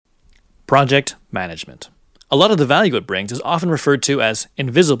Project management. A lot of the value it brings is often referred to as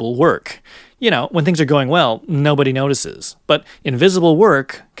invisible work. You know, when things are going well, nobody notices. But invisible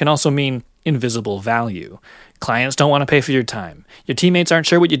work can also mean invisible value. Clients don't want to pay for your time. Your teammates aren't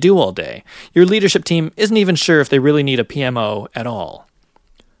sure what you do all day. Your leadership team isn't even sure if they really need a PMO at all.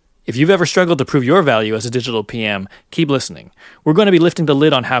 If you've ever struggled to prove your value as a digital PM, keep listening. We're going to be lifting the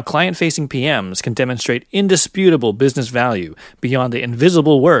lid on how client-facing PMs can demonstrate indisputable business value beyond the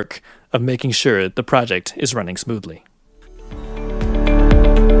invisible work of making sure the project is running smoothly.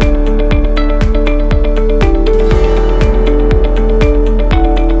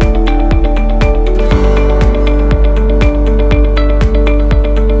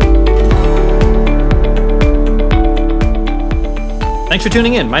 Thanks for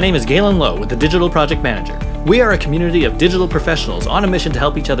tuning in. My name is Galen Low with the Digital Project Manager. We are a community of digital professionals on a mission to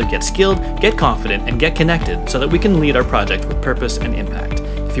help each other get skilled, get confident, and get connected so that we can lead our project with purpose and impact.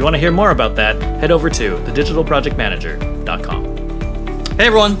 If you want to hear more about that, head over to thedigitalprojectmanager.com. Hey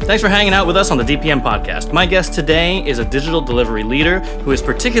everyone, thanks for hanging out with us on the DPM podcast. My guest today is a digital delivery leader who is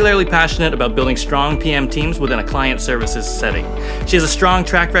particularly passionate about building strong PM teams within a client services setting. She has a strong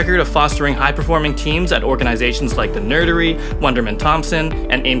track record of fostering high-performing teams at organizations like the Nerdery, Wunderman Thompson,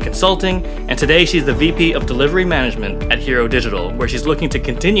 and AIM Consulting, and today she's the VP of Delivery Management at Hero Digital, where she's looking to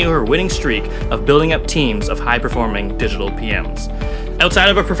continue her winning streak of building up teams of high-performing digital PMs. Outside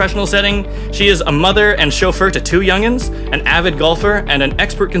of a professional setting, she is a mother and chauffeur to 2 youngins, an avid golfer, and an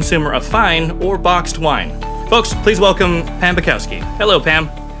expert consumer of fine or boxed wine. Folks, please welcome Pam Butkowski. Hello, Pam.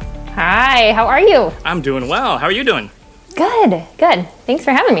 Hi, how are you? I'm doing well. How are you doing? Good. Thanks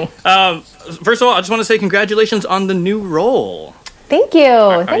for having me. First of all, I just want to say congratulations on the new role. Thank you.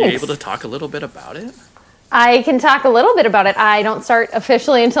 Are you able to talk a little bit about it? I can talk a little bit about it. I don't start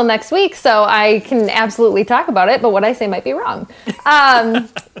officially until next week, so I can absolutely talk about it, but what I say might be wrong. I'm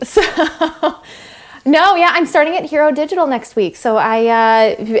starting at Hero Digital next week. So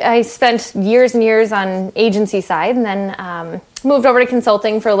I spent years and years on agency side, and then moved over to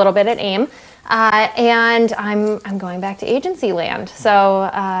consulting for a little bit at AIM, and I'm going back to agency land. So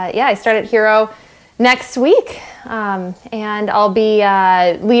I start at Hero next week, and I'll be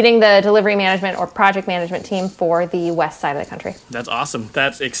leading the delivery management or project management team for the west side of the country. That's awesome.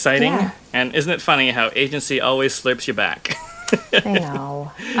 That's exciting. Yeah. And isn't it funny how agency always slips you back?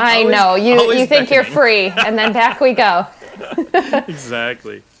 I know. You think you're free, and then back we go.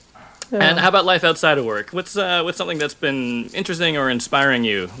 Exactly. And how about life outside of work? What's something that's been interesting or inspiring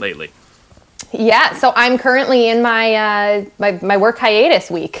you lately? Yeah, so I'm currently in my my work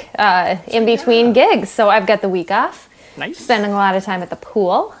hiatus week, in between gigs. So I've got the week off. Nice. Spending a lot of time at the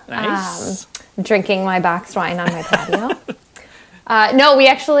pool. Nice. Drinking my boxed wine on my patio. No, we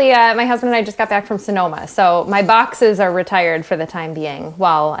actually, my husband and I just got back from Sonoma. So my boxes are retired for the time being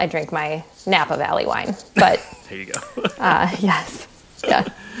while I drink my Napa Valley wine. But there you go. Yes. Yeah.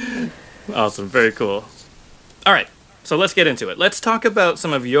 Awesome. Very cool. All right. So let's get into it. Let's talk about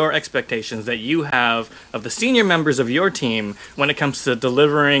some of your expectations that you have of the senior members of your team when it comes to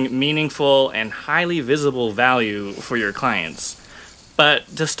delivering meaningful and highly visible value for your clients. But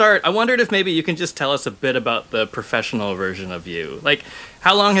to start, I wondered if maybe you can just tell us a bit about the professional version of you. Like,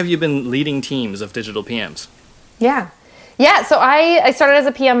 how long have you been leading teams of digital PMs? Yeah, so I started as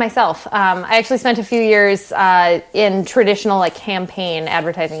a PM myself. I actually spent a few years in traditional like campaign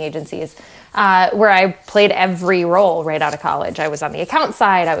advertising agencies. Where I played every role right out of college. I was on the account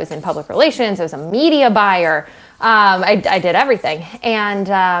side, I was in public relations, I was a media buyer, I did everything. And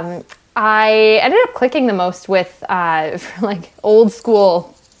I ended up clicking the most with like old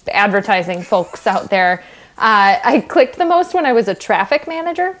school advertising folks out there. I clicked the most when I was a traffic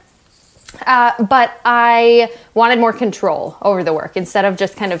manager. But I wanted more control over the work instead of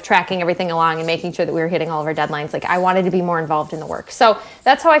just kind of tracking everything along and making sure that we were hitting all of our deadlines. Like I wanted to be more involved in the work. So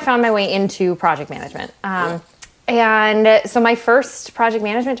that's how I found my way into project management. And so my first project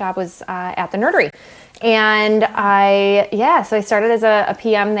management job was at the Nerdery. And so I started as a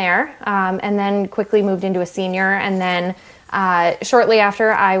PM there, and then quickly moved into a senior. And then shortly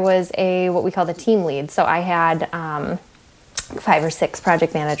after I was what we call the team lead. So I had 5 or 6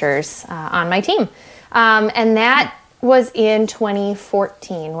 project managers on my team. And that was in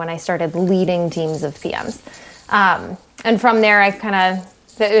 2014 when I started leading teams of PMs. And from there, I kind of,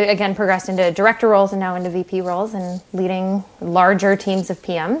 again, progressed into director roles and now into VP roles and leading larger teams of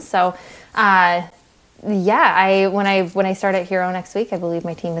PMs. So, when I start at Hero next week, I believe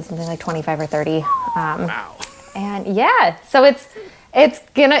my team is something like 25 or 30. Wow. And so it's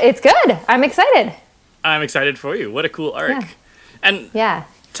good. I'm excited. I'm excited for you. What a cool arc. Yeah. And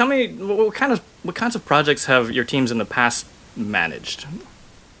tell me, what kinds of projects have your teams in the past managed?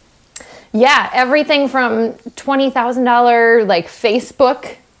 Yeah, everything from $20,000 like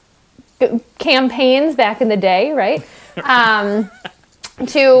Facebook campaigns back in the day, right?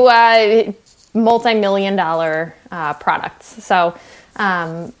 To multi-million dollar products. So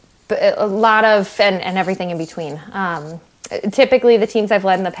a lot of, and everything in between. Typically, the teams I've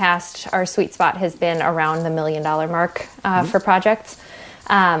led in the past, our sweet spot has been around the $1 million mark for projects.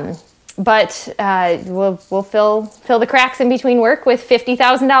 But we'll fill the cracks in between work with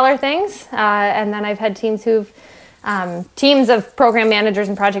 $50,000 things. And then I've had teams teams of program managers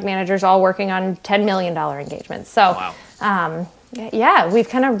and project managers all working on $10 million engagements. So, wow. Yeah, we've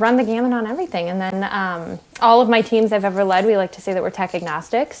kind of run the gamut on everything. And then all of my teams I've ever led, we like to say that we're tech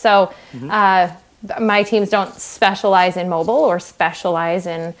agnostic. So my teams don't specialize in mobile or specialize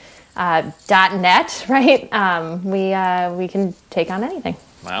in .NET, right? We can take on anything.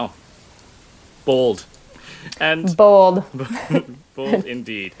 Wow. Bold. And bold. Bold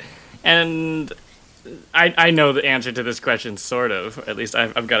indeed. And I know the answer to this question, sort of. At least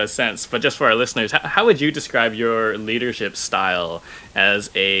I've got a sense. But just for our listeners, how would you describe your leadership style as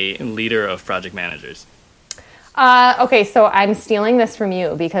a leader of project managers? Okay, so I'm stealing this from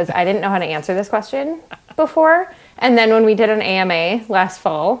you because I didn't know how to answer this question before. And then when we did an AMA last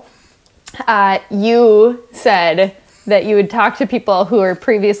fall, you said that you would talk to people who were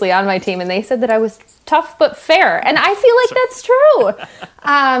previously on my team, and they said that I was tough but fair, and I feel like that's true.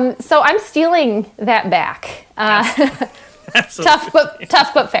 So I'm stealing that back. Tough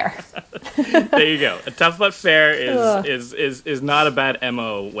but fair. There you go. A tough but fair is not a bad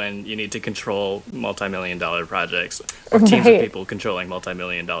MO when you need to control multi-million-dollar projects or teams of people controlling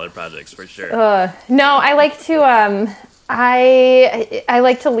multi-million-dollar projects, for sure. No, I like to. I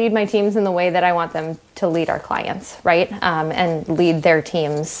like to lead my teams in the way that I want them to lead our clients, right? And lead their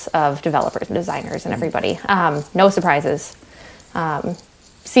teams of developers and designers and everybody. No surprises.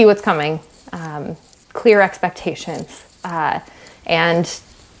 See what's coming. Clear expectations. And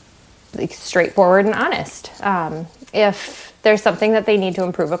straightforward and honest. If there's something that they need to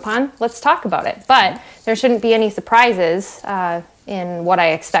improve upon, let's talk about it. But there shouldn't be any surprises in what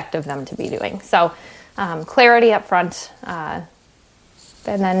I expect of them to be doing. So clarity up front, and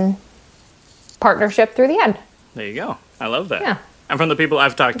then partnership through the end. There you go. I love that. Yeah. And from the people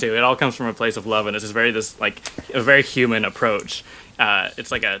I've talked to, it all comes from a place of love, and it's a very human approach.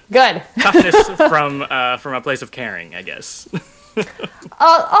 It's like a good toughness from a place of caring, I guess.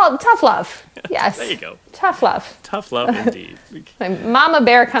 Tough love. Yes. There you go. Tough love. Tough love indeed. My mama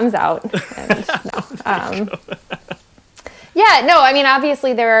bear comes out. And, yeah, no, I mean,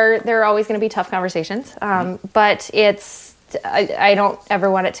 obviously there are always going to be tough conversations, but I don't ever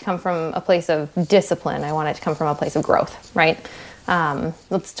want it to come from a place of discipline. I want it to come from a place of growth, right?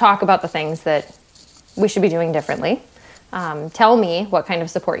 Let's talk about the things that we should be doing differently. Tell me what kind of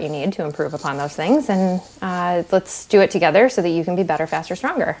support you need to improve upon those things, and let's do it together so that you can be better, faster,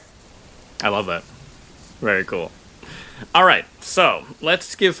 stronger. I love that. Very cool. All right, so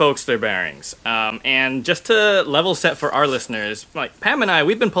let's give folks their bearings. And just to level set for our listeners, like Pam and I,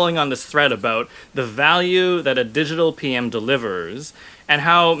 we've been pulling on this thread about the value that a digital PM delivers and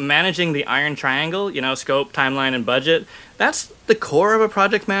how managing the iron triangle, scope, timeline, and budget, that's the core of a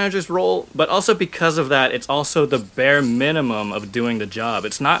project manager's role, but also because of that, it's also the bare minimum of doing the job.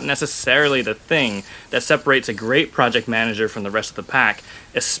 It's not necessarily the thing that separates a great project manager from the rest of the pack,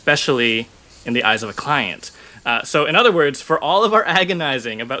 especially in the eyes of a client. So in other words, for all of our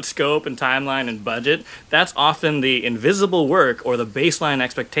agonizing about scope and timeline and budget, that's often the invisible work or the baseline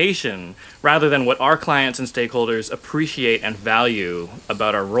expectation rather than what our clients and stakeholders appreciate and value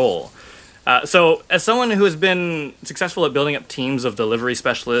about our role. So as someone who has been successful at building up teams of delivery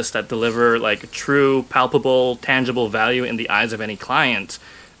specialists that deliver like true, palpable, tangible value in the eyes of any client,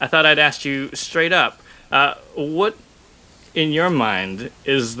 I thought I'd ask you straight up, what in your mind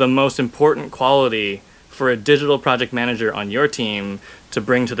is the most important quality for a digital project manager on your team to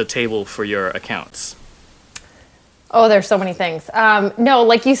bring to the table for your accounts? Oh, there's so many things. No,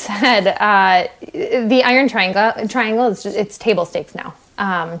 like you said, the iron triangle is it's table stakes now.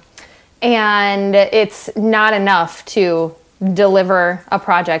 And it's not enough to deliver a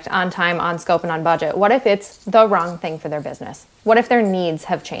project on time, on scope, and on budget. What if it's the wrong thing for their business? What if their needs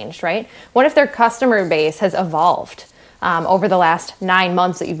have changed, right? What if their customer base has evolved over the last 9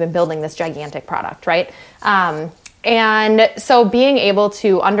 months that you've been building this gigantic product, right? And so being able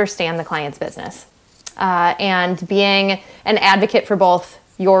to understand the client's business and being an advocate for both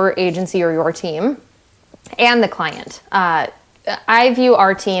your agency or your team and the client. I view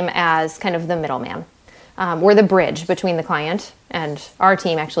our team as kind of the middleman. We're the bridge between the client and our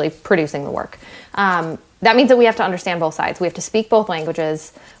team actually producing the work. that means that we have to understand both sides. We have to speak both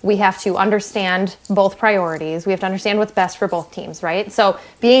languages. We have to understand both priorities. We have to understand what's best for both teams, right? So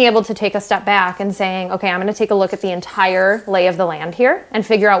being able to take a step back and saying, okay, I'm going to take a look at the entire lay of the land here and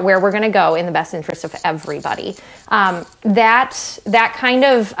figure out where we're going to go in the best interest of everybody. That kind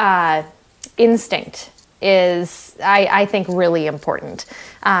of instinct is, I think, really important.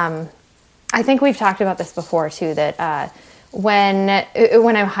 I think we've talked about this before too, that when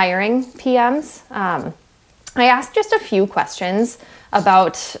I'm hiring PMs, I ask just a few questions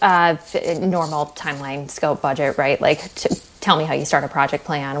about normal timeline, scope, budget, right? Like, tell me how you start a project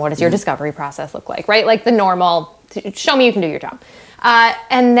plan. What does your discovery process look like, right? Like the normal, show me you can do your job.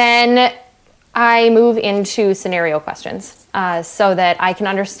 And then I move into scenario questions so that I can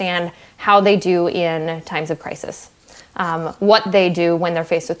understand how they do in times of crisis. What they do when they're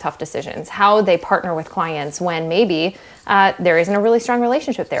faced with tough decisions, how they partner with clients when maybe there isn't a really strong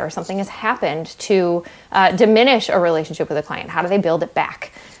relationship there or something has happened to diminish a relationship with a client. How do they build it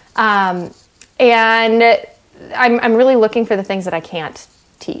back? And I'm really looking for the things that I can't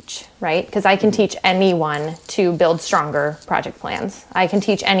teach, right? Because I can teach anyone to build stronger project plans. I can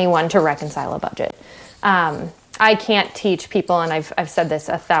teach anyone to reconcile a budget. I can't teach people, and I've said this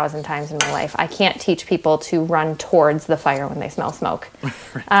 1,000 times in my life, I can't teach people to run towards the fire when they smell smoke.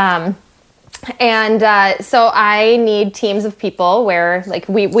 So I need teams of people where, like,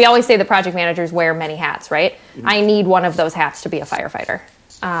 we always say the project managers wear many hats, right? Mm-hmm. I need one of those hats to be a firefighter.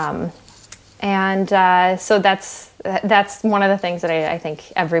 So that's one of the things that I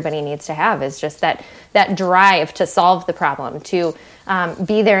think everybody needs to have, is just that drive to solve the problem, to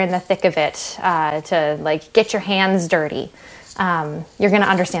be there in the thick of it, to like get your hands dirty. You're going to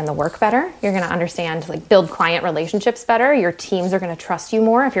understand the work better. You're going to understand, like, build client relationships better. Your teams are going to trust you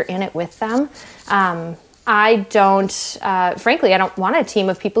more if you're in it with them. I don't want a team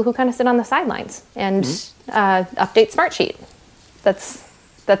of people who kind of sit on the sidelines and update Smartsheet.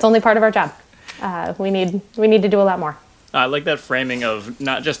 That's only part of our job. We need to do a lot more. I like that framing of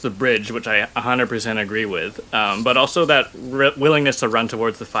not just the bridge, which I 100% agree with, but also that willingness to run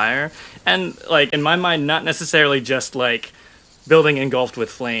towards the fire. And, like, in my mind, not necessarily just like building engulfed with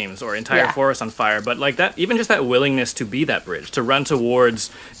flames or entire forest on fire, but like that, even just that willingness to be that bridge, to run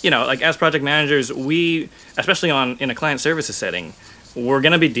towards, like, as project managers, we, especially in a client services setting, we're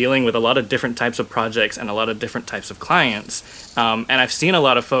going to be dealing with a lot of different types of projects and a lot of different types of clients. And I've seen a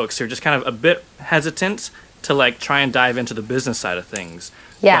lot of folks who are just kind of a bit hesitant to, like, try and dive into the business side of things.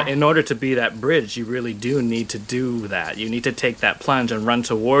 Yeah. But in order to be that bridge, you really do need to do that. You need to take that plunge and run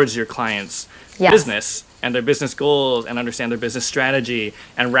towards your client's business and their business goals and understand their business strategy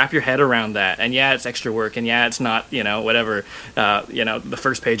and wrap your head around that. And yeah, it's extra work, and yeah, it's not, whatever, the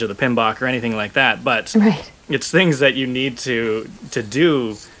first page of the PMBOK or anything like that. But it's things that you need to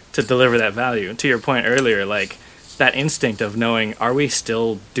do to deliver that value. To your point earlier, like, that instinct of knowing, are we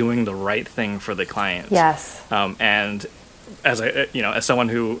still doing the right thing for the client? Yes. And as someone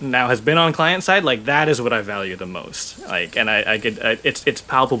who now has been on client side, like, that is what I value the most. Like, and it's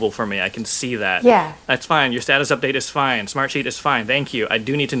palpable for me. I can see that. Yeah. That's fine. Your status update is fine. Smartsheet is fine. Thank you. I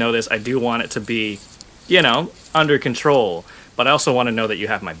do need to know this. I do want it to be, under control. But I also want to know that you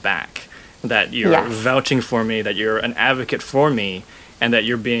have my back, that you're vouching for me, that you're an advocate for me, and that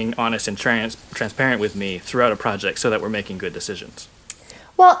you're being honest and transparent with me throughout a project so that we're making good decisions.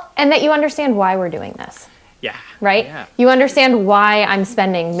 Well, and that you understand why we're doing this. Yeah. Right? Yeah. You understand why I'm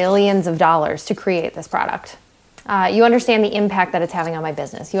spending millions of dollars to create this product. You understand the impact that it's having on my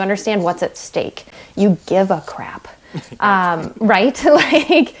business. You understand what's at stake. You give a crap. Right?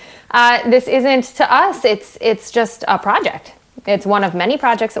 Like, this isn't, to us, it's just a project. It's one of many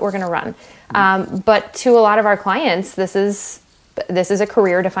projects that we're going to run. But to a lot of our clients, this is a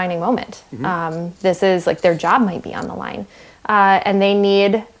career-defining moment. This is, like, their job might be on the line. And they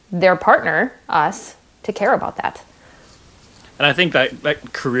need their partner, us, to care about that. And I think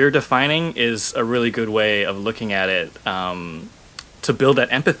that career-defining is a really good way of looking at it, to build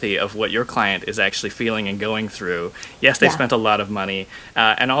that empathy of what your client is actually feeling and going through. Yes, they spent a lot of money.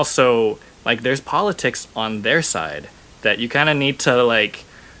 And also, like, there's politics on their side that you kind of need to, like,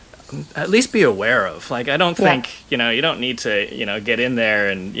 at least be aware of. Like, I don't think, you don't need to, get in there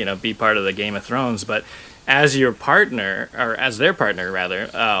and, be part of the Game of Thrones, but as your partner, or as their partner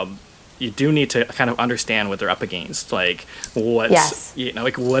rather, you do need to kind of understand what they're up against. Like, what's,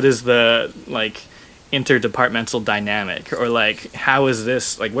 like, what is the, like, interdepartmental dynamic, or, like, how is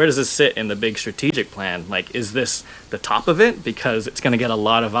this, like, where does this sit in the big strategic plan? Like, is this the top of it? Because it's going to get a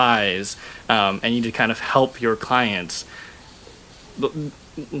lot of eyes, and you need to kind of help your clients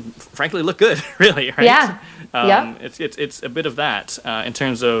frankly look good, really, right? Yeah. It's a bit of that in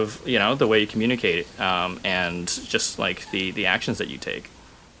terms of, the way you communicate and just like the actions that you take.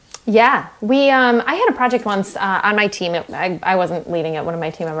 Yeah, I had a project once on my team. I wasn't leading it; one of my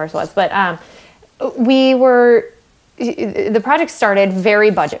team members was. But the project started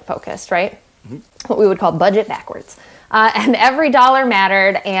very budget focused, right? Mm-hmm. What we would call budget backwards, and every dollar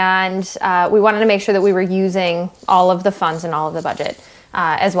mattered. And we wanted to make sure that we were using all of the funds and all of the budget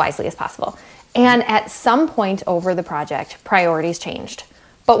as wisely as possible. And at some point over the project, priorities changed,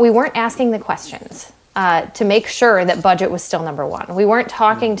 but we weren't asking the questions. To make sure that budget was still number one. We weren't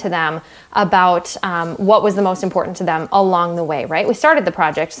talking to them about what was the most important to them along the way, right? We started the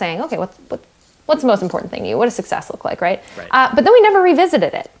project saying, okay, what's the most important thing to you? What does success look like, right? But then we never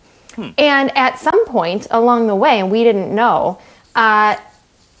revisited it. And at some point along the way, and we didn't know,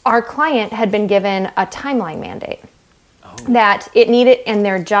 our client had been given a timeline mandate. That it needed, and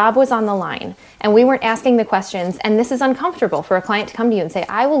their job was on the line. And we weren't asking the questions, and this is uncomfortable for a client to come to you and say,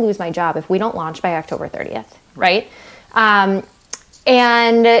 I will lose my job if we don't launch by October 30th, right? And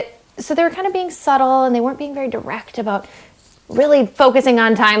so they were kind of being subtle, and they weren't being very direct about really focusing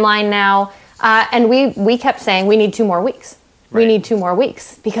on timeline now. And we kept saying, we need 2 more weeks. We need 2 more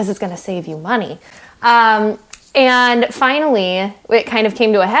weeks because it's going to save you money. And finally, it kind of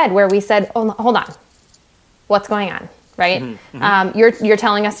came to a head where we said, oh, hold on, what's going on? Right? Mm-hmm. You're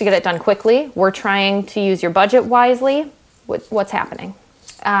telling us to get it done quickly. We're trying to use your budget wisely. What's happening?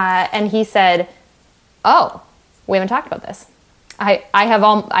 And he said, oh, we haven't talked about this. I have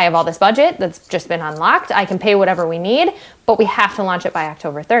all this budget that's just been unlocked. I can pay whatever we need, but we have to launch it by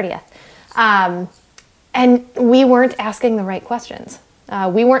October 30th. And we weren't asking the right questions.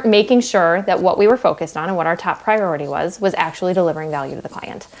 We weren't making sure that what we were focused on and what our top priority was actually delivering value to the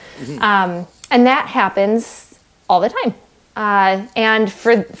client. Mm-hmm. And that happens all the time. And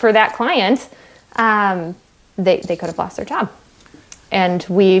for that client, they could have lost their job. And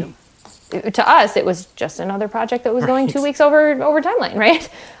to us, it was just another project that was going 2 weeks over timeline, right?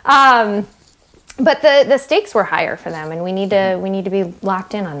 But the stakes were higher for them, and we need to be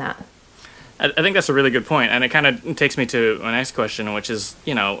locked in on that. I think that's a really good point, and it kind of takes me to my next question, which is,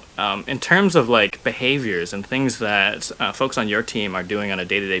 in terms of like behaviors and things that folks on your team are doing on a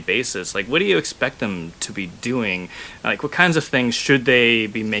day-to-day basis, like what do you expect them to be doing? Like what kinds of things should they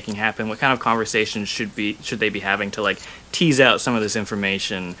be making happen? What kind of conversations should they be having to like tease out some of this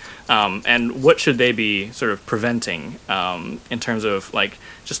information? And what should they be sort of preventing in terms of like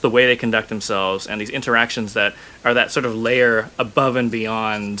just the way they conduct themselves and these interactions that are that sort of layer above and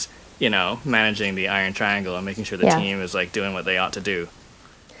beyond managing the iron triangle and making sure the team is like doing what they ought to do?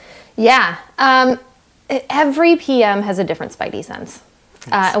 Yeah. Every PM has a different spidey sense.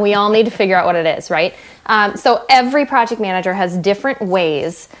 And we all need to figure out what it is, right? So every project manager has different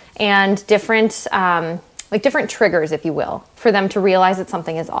ways and different triggers, if you will, for them to realize that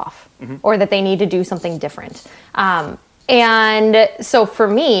something is off or that they need to do something different. And so for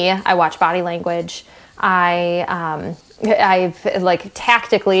me, I watch body language. I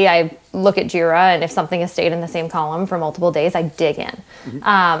tactically, I look at Jira, and if something has stayed in the same column for multiple days, I dig in.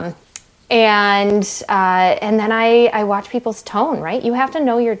 And then I watch people's tone, right? You have to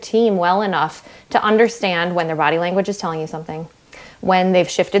know your team well enough to understand when their body language is telling you something, when they've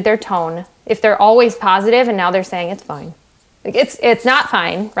shifted their tone, if they're always positive and now they're saying it's fine. Like it's not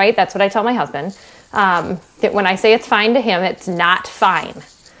fine, right? That's what I tell my husband. That when I say it's fine to him, it's not fine.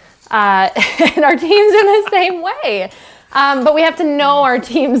 And our team's in the same way. But we have to know our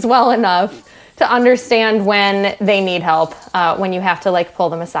teams well enough to understand when they need help, when you have to like pull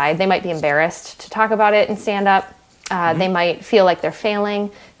them aside. They might be embarrassed to talk about it and stand up. They might feel like they're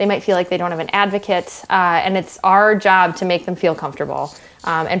failing. They might feel like they don't have an advocate. And it's our job to make them feel comfortable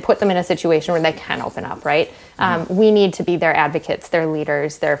and put them in a situation where they can open up, right? We need to be their advocates, their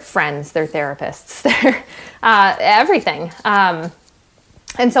leaders, their friends, their therapists, their everything.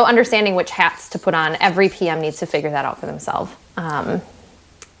 And so understanding which hats to put on, every PM needs to figure that out for themselves.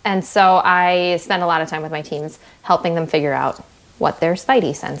 And so I spend a lot of time with my teams helping them figure out what their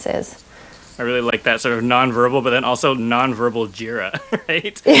spidey sense is. I really like that sort of nonverbal, but then also nonverbal Jira,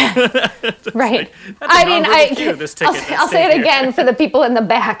 right? Yeah, right. I'll say it again for the people in the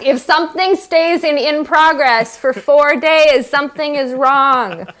back. If something stays in progress for 4 days, something is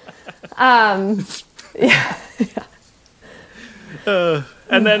wrong. Yeah.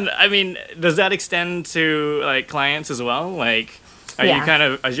 And then, I mean, does that extend to like clients as well? Like, are you kind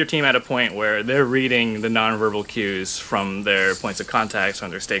of, is your team at a point where they're reading the nonverbal cues from their points of contact,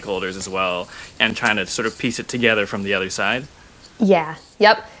 from their stakeholders as well, and trying to sort of piece it together from the other side? Yeah.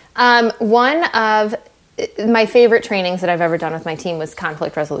 Yep. One of my favorite trainings that I've ever done with my team was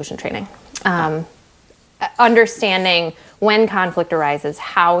conflict resolution training. Understanding when conflict arises,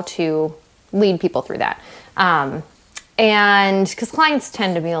 how to lead people through that. And because clients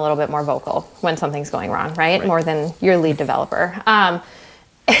tend to be a little bit more vocal when something's going wrong, right? More than your lead developer.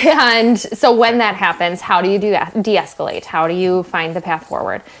 And so when that happens, how do you de-escalate? How do you find the path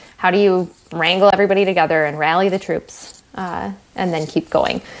forward? How do you wrangle everybody together and rally the troops and then keep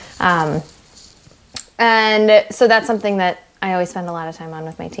going? And so that's something that I always spend a lot of time on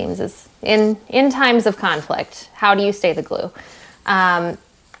with my teams is in times of conflict, how do you stay the glue?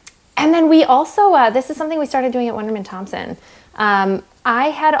 And then we also, this is something we started doing at Wunderman Thompson. I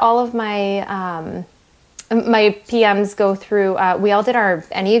had all of my my PMs go through, we all did our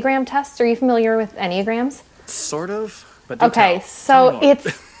Enneagram tests. Are you familiar with Enneagrams? Sort of, but do okay, tell. So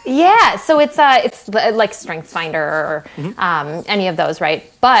it's, yeah, so it's like StrengthsFinder or any of those, right?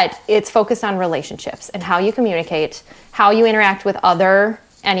 But it's focused on relationships and how you communicate, how you interact with other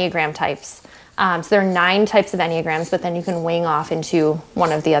Enneagram types. So there are 9 types of Enneagrams, but then you can wing off into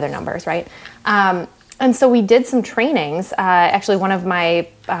one of the other numbers, right? And so we did some trainings. Actually, one of my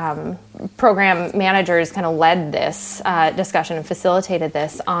program managers kind of led this discussion and facilitated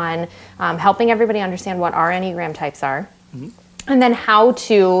this on helping everybody understand what our Enneagram types are, and then how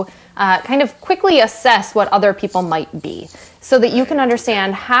to kind of quickly assess what other people might be, so that you can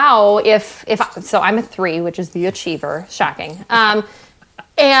understand how, so I'm a 3, which is the achiever, shocking.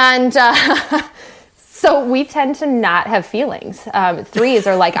 So we tend to not have feelings. 3s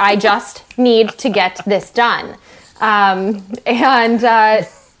are like, I just need to get this done. But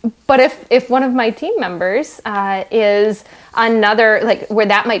if one of my team members is another, like where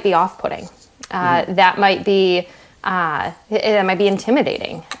that might be off-putting, that might be, it might be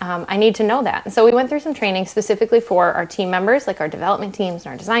intimidating. I need to know that. So we went through some training specifically for our team members, like our development teams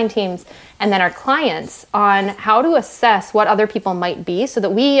and our design teams, and then our clients on how to assess what other people might be so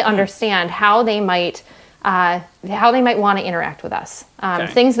that we understand how they might want to interact with us.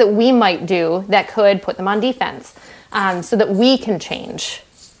 Things that we might do that could put them on defense, so that we can change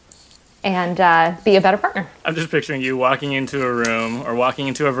and be a better partner. I'm just picturing you walking into a room or walking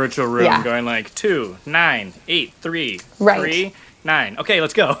into a virtual room going like 2, 9, 8, 3, 3, 9. Okay,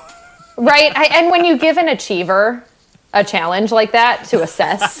 let's go. Right. And when you give an achiever a challenge like that to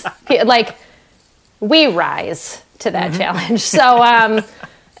assess, like we rise to that challenge. So,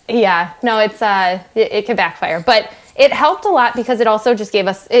 it can backfire, but it helped a lot because it also just gave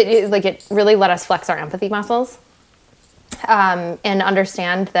us, it really let us flex our empathy muscles. And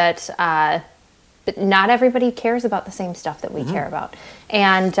understand that not everybody cares about the same stuff that we care about.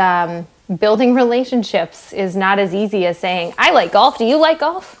 And building relationships is not as easy as saying, I like golf. Do you like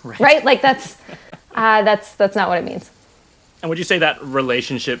golf? Right? Like that's not what it means. And would you say that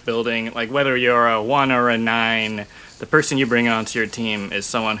relationship building, like whether you're a 1 or a 9, the person you bring onto your team is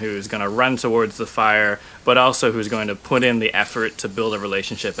someone who's going to run towards the fire, but also who's going to put in the effort to build a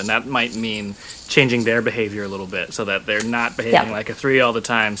relationship. And that might mean changing their behavior a little bit so that they're not behaving like a 3 all the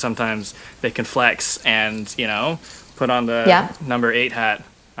time. Sometimes they can flex and, put on the number 8 hat.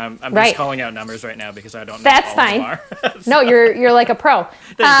 I'm just calling out numbers right now because I don't know. That's fine. No, you're like a pro.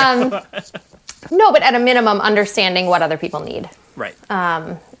 No, but at a minimum, understanding what other people need. Right.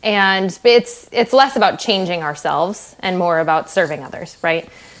 And it's less about changing ourselves and more about serving others, right?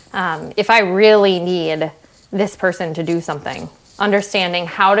 If I really need this person to do something, understanding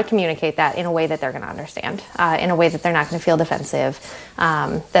how to communicate that in a way that they're going to understand, in a way that they're not going to feel defensive,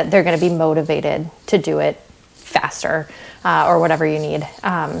 that they're going to be motivated to do it faster, or whatever you need.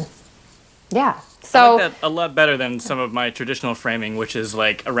 So I like that a lot better than some of my traditional framing, which is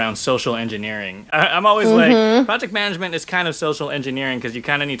like around social engineering. I'm always like, project management is kind of social engineering because you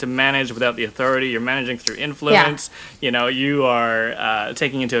kind of need to manage without the authority. You're managing through influence. You are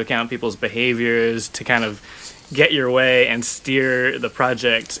taking into account people's behaviors to kind of get your way and steer the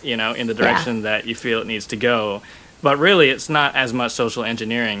project, in the direction that you feel it needs to go. But really, it's not as much social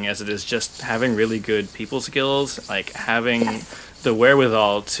engineering as it is just having really good people skills, like having the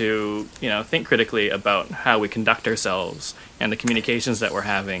wherewithal to, think critically about how we conduct ourselves and the communications that we're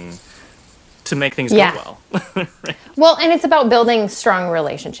having to make things go well. Right? Well, and it's about building strong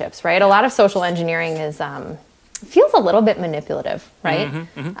relationships, right? A lot of social engineering is feels a little bit manipulative, right?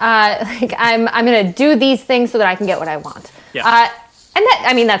 Like I'm going to do these things so that I can get what I want.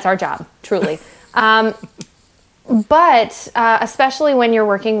 And that's our job, truly. But especially when you're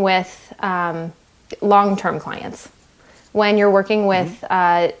working with long-term clients, when you're working with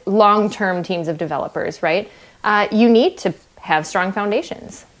long-term teams of developers, right? You need to have strong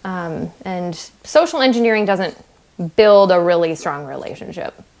foundations. And social engineering doesn't build a really strong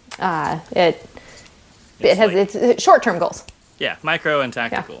relationship. it's short-term goals. Yeah, micro and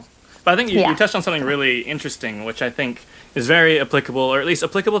tactical. Yeah. But I think you touched on something really interesting, which I think is very applicable, or at least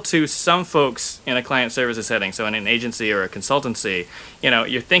applicable to some folks in a client services setting. So in an agency or a consultancy,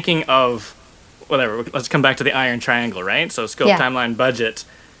 you're thinking of whatever. Let's come back to the iron triangle, right? So scope, timeline, budget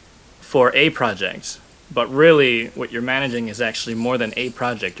for a project. But really, what you're managing is actually more than a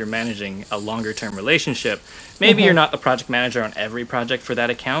project. You're managing a longer-term relationship. Maybe you're not the project manager on every project for that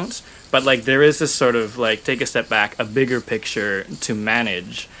account, but like there is this sort of like take a step back, a bigger picture to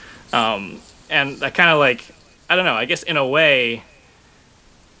manage. And that kind of like, I don't know, I guess in a way,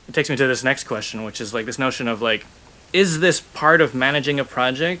 it takes me to this next question, which is like this notion of like, is this part of managing a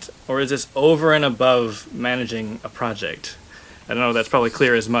project, or is this over and above managing a project? I don't know, that's probably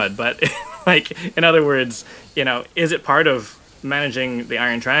clear as mud, but like, in other words, is it part of managing the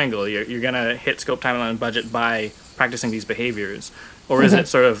iron triangle? You're going to hit scope, timeline, and budget by practicing these behaviors, or is it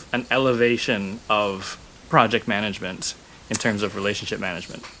sort of an elevation of project management in terms of relationship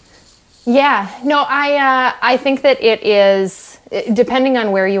management? Yeah, no, I think that it is, depending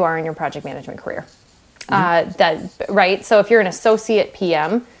on where you are in your project management career. Right? So if you're an associate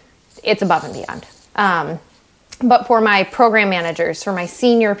PM, it's above and beyond. But for my program managers, for my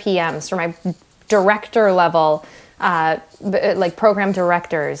senior PMs, for my director level, like program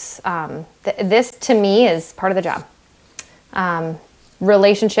directors, this to me is part of the job.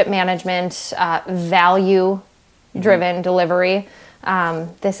 Relationship management, value-driven delivery.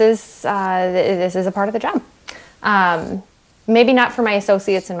 This is a part of the job. Maybe not for my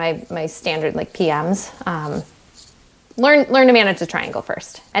associates and my standard like PMs. Learn to manage the triangle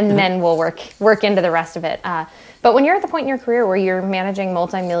first, and then we'll work into the rest of it. But when you're at the point in your career where you're managing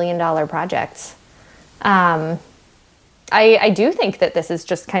multi-million-dollar projects, I do think that this is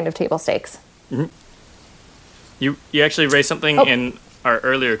just kind of table stakes. Mm-hmm. You actually raised something in our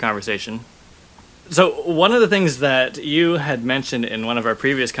earlier conversation. So one of the things that you had mentioned in one of our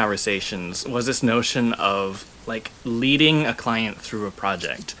previous conversations was this notion of like leading a client through a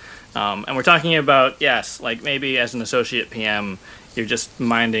project. And we're talking about, yes, like maybe as an associate PM, you're just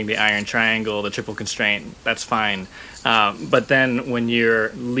minding the iron triangle, the triple constraint, that's fine. But then when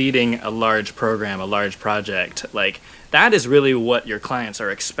you're leading a large program, a large project, like that is really what your clients are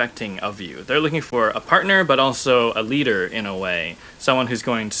expecting of you. They're looking for a partner, but also a leader in a way, someone who's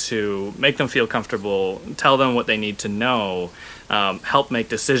going to make them feel comfortable, tell them what they need to know, help make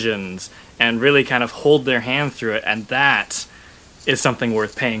decisions, and really kind of hold their hand through it. And that is something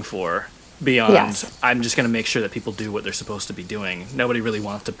worth paying for beyond, I'm just going to make sure that people do what they're supposed to be doing. Nobody really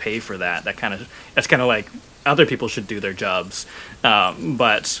wants to pay for that. That's kind of like other people should do their jobs.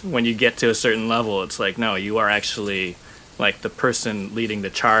 But when you get to a certain level, it's like, no, you are actually like the person leading the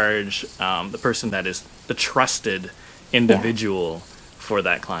charge, the person that is the trusted individual for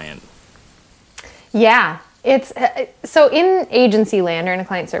that client. Yeah. It's so in agency land or in a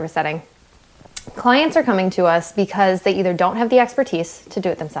client service setting, clients are coming to us because they either don't have the expertise to do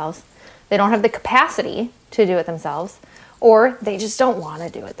it themselves, they don't have the capacity to do it themselves, or they just don't want to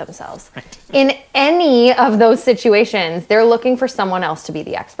do it themselves. Right. In any of those situations, they're looking for someone else to be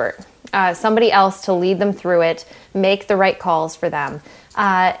the expert, somebody else to lead them through it, make the right calls for them.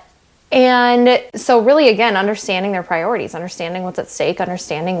 And so really, again, understanding their priorities, understanding what's at stake,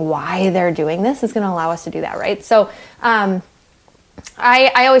 understanding why they're doing this is going to allow us to do that, right? So I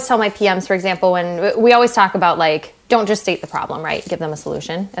always tell my PMs, for example, when we always talk about like, don't just state the problem, right? Give them a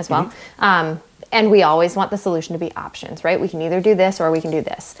solution as well. And we always want the solution to be options, right? We can either do this or we can do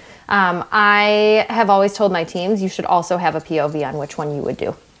this. I have always told my teams, you should also have a POV on which one you would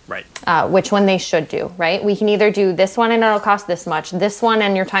do. Right. Which one they should do, right? We can either do this one and it'll cost this much, this one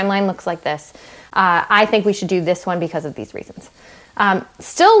and your timeline looks like this. I think we should do this one because of these reasons.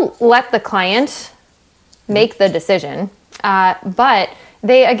 Still let the client make the decision, but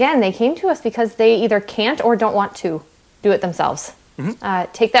they came to us because they either can't or don't want to do it themselves.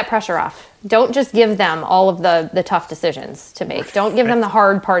 Take that pressure off. Don't just give them all of the tough decisions to make. Don't give them the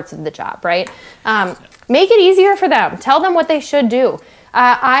hard parts of the job, right? Make it easier for them. Tell them what they should do.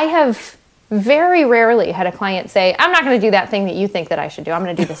 I have very rarely had a client say, I'm not going to do that thing that you think that I should do. I'm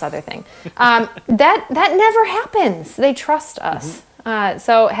going to do this other thing. That never happens. They trust us.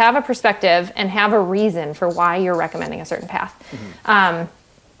 So have a perspective and have a reason for why you're recommending a certain path. And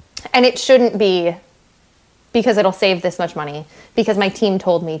it shouldn't be because it'll save this much money, because my team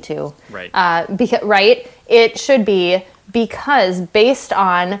told me to. Right. It should be because based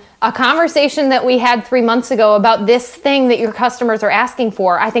on a conversation that we had 3 months ago about this thing that your customers are asking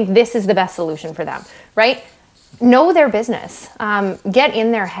for, I think this is the best solution for them, right? Know their business. Get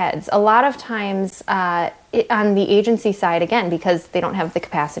in their heads. A lot of times on the agency side, again, because they don't have the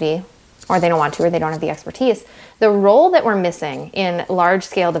capacity or they don't want to, or they don't have the expertise. The role that we're missing in large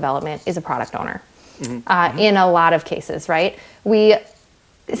scale development is a product owner. In a lot of cases, right? We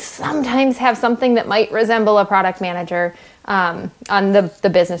sometimes have something that might resemble a product manager on the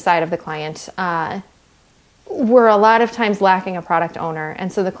business side of the client. We're a lot of times lacking a product owner.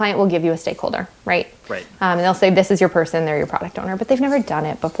 And so the client will give you a stakeholder, right? Right. And they'll say, this is your person, they're your product owner, but they've never done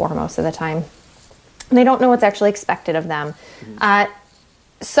it before most of the time. They don't know what's actually expected of them.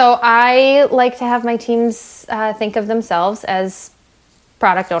 So I like to have my teams think of themselves as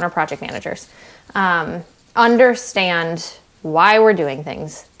product owner, project managers. Understand why we're doing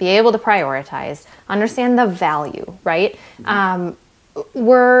things, be able to prioritize, understand the value, right?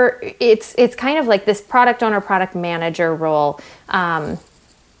 It's kind of like this product owner, product manager role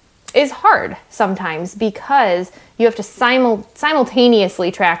is hard sometimes because you have to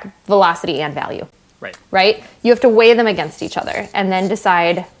simultaneously track velocity and value. Right? You have to weigh them against each other and then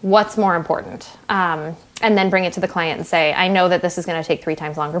decide what's more important. And then bring it to the client and say, I know that this is going to take 3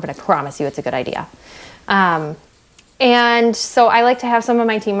 times longer, but I promise you it's a good idea. And so I like to have some of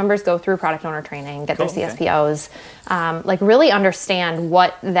my team members go through product owner training, get their CSPOs, like really understand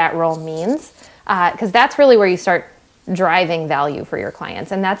what that role means. Because that's really where you start driving value for your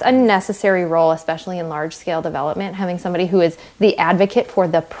clients. And that's a necessary role, especially in large scale development, having somebody who is the advocate for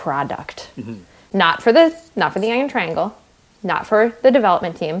the product. Not for the Iron Triangle, not for the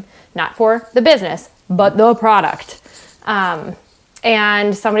development team, not for the business, but the product.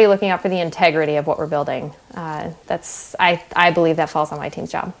 And somebody looking out for the integrity of what we're building. I believe that falls on my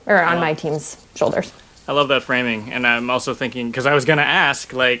team's job, or on my team's shoulders. I love that framing. And I'm also thinking, because I was going to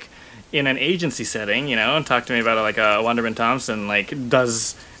ask, like, in an agency setting, and talk to me about like a Wunderman Thompson, like,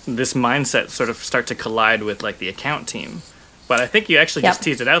 does this mindset sort of start to collide with like the account team? But I think you actually just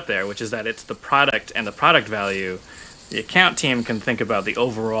teased it out there, which is that it's the product and the product value. The account team can think about the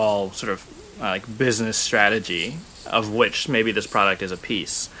overall sort of like business strategy, of which maybe this product is a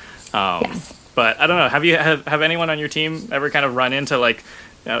piece. But I don't know. Have anyone on your team ever kind of run into like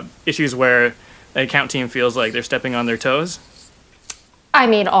issues where the account team feels like they're stepping on their toes? I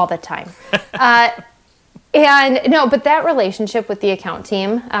mean, all the time. And no, but that relationship with the account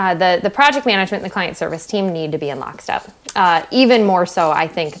team, the project management and the client service team need to be in lockstep. Even more so, I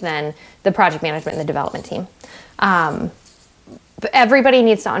think, than the project management and the development team. But everybody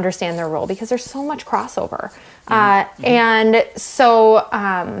needs to understand their role because there's so much crossover. And so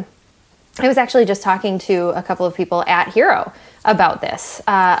I was actually just talking to a couple of people at Hero about this,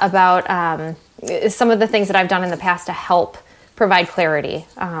 about some of the things that I've done in the past to help provide clarity,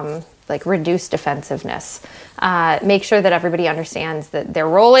 like reduce defensiveness, make sure that everybody understands that their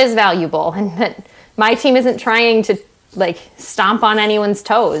role is valuable and that my team isn't trying to like stomp on anyone's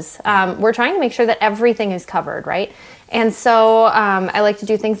toes. We're trying to make sure that everything is covered, right? And so I like to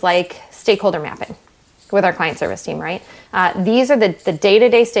do things like stakeholder mapping with our client service team, right? These are the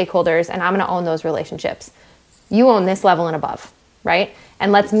day-to-day stakeholders, and I'm going to own those relationships. You own this level and above, right?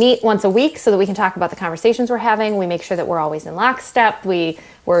 And let's meet once a week so that we can talk about the conversations we're having. We make sure that we're always in lockstep. We're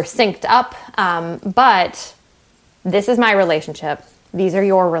synced up. But this is my relationship. These are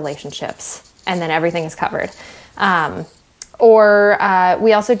your relationships. And then everything is covered.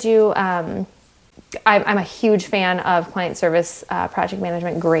 We also do, I'm a huge fan of client service project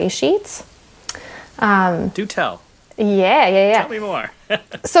management gray sheets. Do tell. Yeah. Tell me more.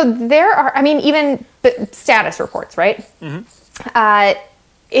 So there are, even status reports, right?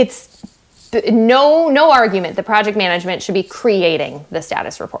 It's no argument that project management should be creating the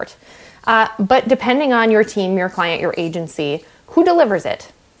status report. But depending on your team, your client, your agency, who delivers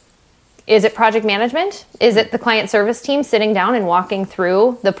it? Is it project management? Is it the client service team sitting down and walking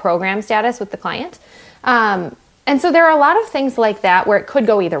through the program status with the client? And so there are a lot of things like that where it could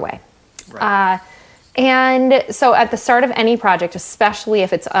go either way. Right. And so at the start of any project, especially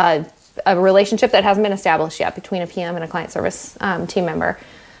if it's a relationship that hasn't been established yet between a PM and a client service team member,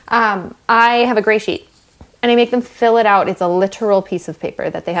 I have a gray sheet and I make them fill it out. It's a literal piece of paper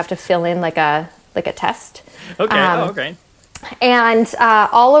that they have to fill in like a test. Okay. Okay. And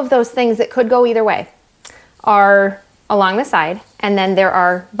all of those things that could go either way are along the side. And then there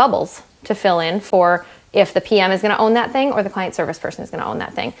are bubbles to fill in for if the PM is going to own that thing or the client service person is going to own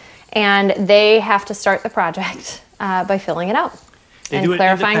that thing. And they have to start the project by filling it out. They do it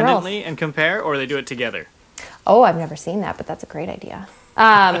independently roles. And compare, or they do it together? Oh, I've never seen that, but that's a great idea.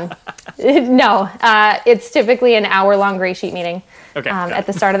 No, it's typically an hour-long gray sheet meeting at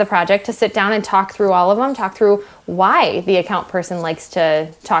the start of the project to sit down and talk through all of them, talk through why the account person likes to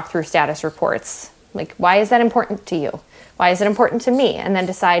talk through status reports. Like, why is that important to you? Why is it important to me? And then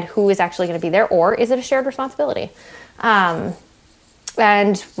decide who is actually going to be there, or is it a shared responsibility?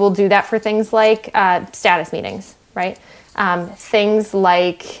 And we'll do that for things like status meetings, right? Things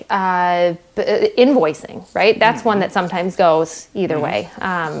like invoicing, right? That's one that sometimes goes either way.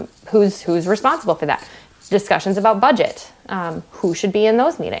 Who's responsible for that? Discussions about budget. Who should be in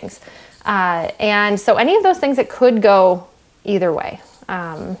those meetings? And so any of those things, it could go either way.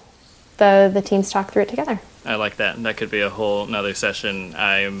 The teams talk through it together. I like that. That could be a whole nother session.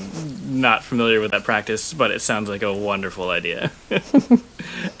 I'm not familiar with that practice, but it sounds like a wonderful idea.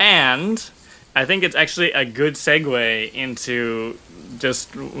 And I think it's actually a good segue into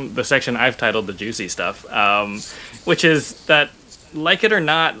just the section I've titled the juicy stuff, which is that, like it or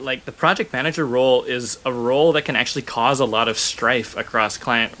not, like the project manager role is a role that can actually cause a lot of strife across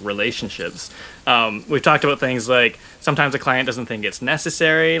client relationships. We've talked about things like sometimes a client doesn't think it's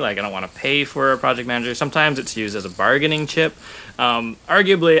necessary, like I don't want to pay for a project manager. Sometimes it's used as a bargaining chip.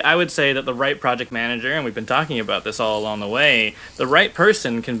 Arguably, I would say that the right project manager, and we've been talking about this all along the way, the right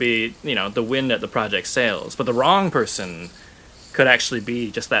person can be, the wind at the project sails, but the wrong person could actually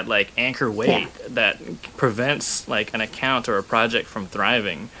be just that like anchor weight that prevents like an account or a project from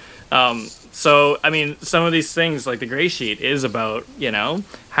thriving. So, I mean, some of these things, like the gray sheet, is about,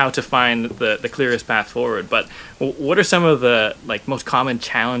 how to find the clearest path forward. But what are some of the like most common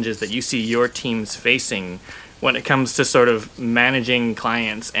challenges that you see your teams facing when it comes to sort of managing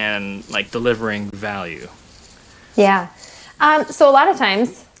clients and like delivering value? Yeah. So a lot of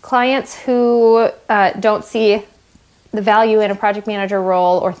times clients who don't see the value in a project manager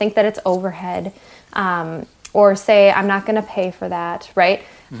role or think that it's overhead, or say, I'm not going to pay for that, right?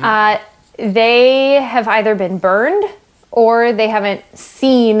 They have either been burned or they haven't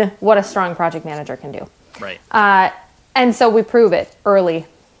seen what a strong project manager can do. Right. And so we prove it early.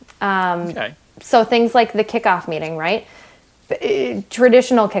 Okay. So things like the kickoff meeting, right?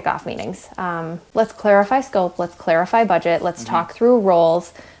 Traditional kickoff meetings. Let's clarify scope. Let's clarify budget. Let's talk through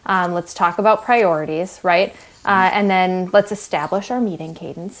roles. Let's talk about priorities, right? And then let's establish our meeting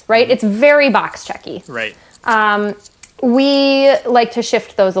cadence, right? It's very box checky. Right. We like to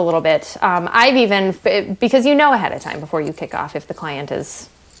shift those a little bit. I've even, because ahead of time before you kick off if the client is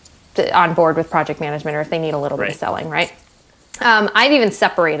on board with project management or if they need a little bit of selling, right? I've even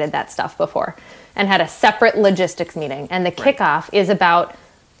separated that stuff before and had a separate logistics meeting. And the kickoff is about,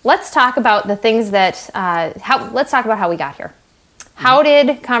 let's talk about the things that, let's talk about how we got here. How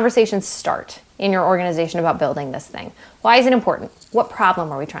did conversations start in your organization about building this thing? Why is it important? What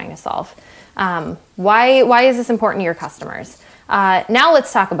problem are we trying to solve? Why is this important to your customers? Now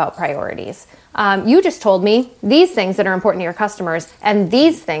let's talk about priorities. You just told me these things that are important to your customers and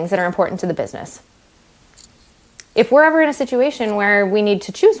these things that are important to the business. If we're ever in a situation where we need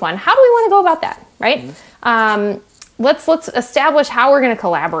to choose one, how do we want to go about that, right? Let's establish how we're going to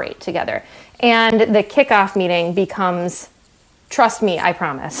collaborate together. And the kickoff meeting becomes, trust me, I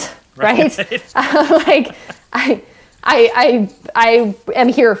promise, right? I am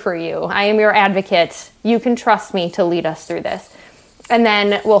here for you. I am your advocate. You can trust me to lead us through this. And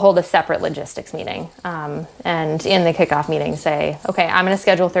then we'll hold a separate logistics meeting. And in the kickoff meeting say, okay, I'm going to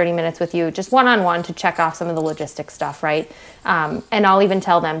schedule 30 minutes with you, just one-on-one to check off some of the logistics stuff, right? And I'll even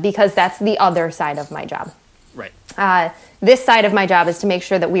tell them, because that's the other side of my job. Right. This side of my job is to make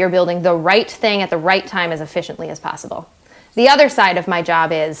sure that we are building the right thing at the right time as efficiently as possible. The other side of my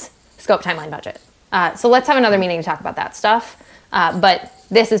job is scope, timeline, budget. So let's have another meeting to talk about that stuff. But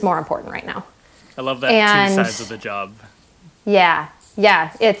this is more important right now. I love that two sides of the job. Yeah.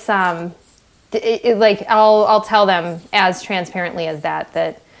 It's like I'll tell them as transparently as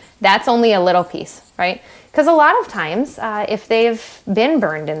that's only a little piece, right? Because a lot of times, if they've been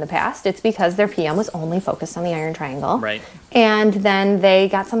burned in the past, it's because their PM was only focused on the iron triangle. Right. And then they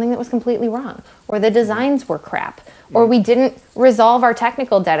got something that was completely wrong, or the designs were crap, or we didn't resolve our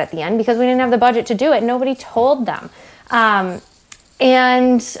technical debt at the end because we didn't have the budget to do it. Nobody told them. So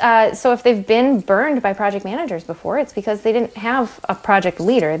if they've been burned by project managers before, it's because they didn't have a project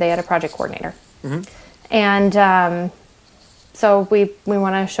leader. They had a project coordinator. And so we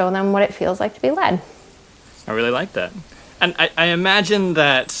want to show them what it feels like to be led. I really like that. And I imagine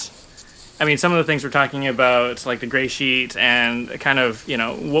that, some of the things we're talking about, like the gray sheet and kind of,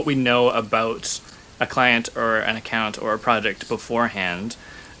 what we know about a client or an account or a project beforehand.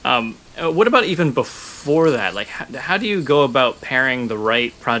 What about even before that? Like, how do you go about pairing the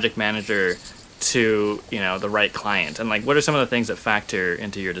right project manager to, the right client? And like, what are some of the things that factor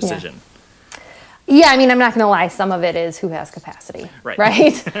into your decision? Yeah, I'm not going to lie. Some of it is who has capacity,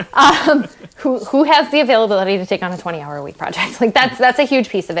 right? Who has the availability to take on a 20-hour-a-week project? Like that's a huge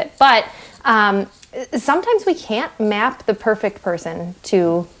piece of it. But sometimes we can't map the perfect person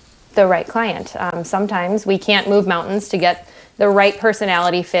to the right client. Sometimes we can't move mountains to get the right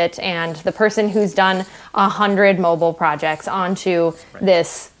personality fit and the person who's done 100 mobile projects onto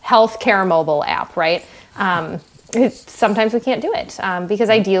this healthcare mobile app, right? Sometimes we can't do it because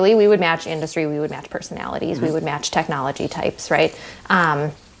ideally we would match industry, we would match personalities, we would match technology types, right?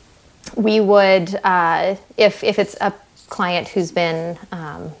 We would, if it's a client who's been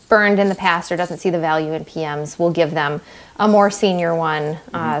burned in the past or doesn't see the value in PMs, we'll give them a more senior one,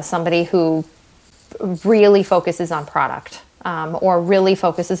 somebody who really focuses on product or really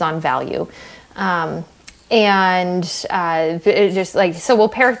focuses on value. Just like, so we'll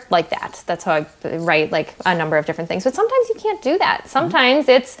pair like that. That's how I write like a number of different things. But sometimes you can't do that. Sometimes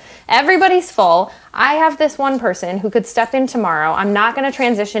it's everybody's full. I have this one person who could step in tomorrow. I'm not going to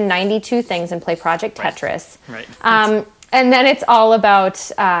transition 92 things and play Project Tetris. Right. And then it's all about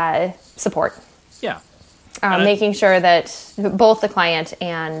support. Yeah. Making sure that both the client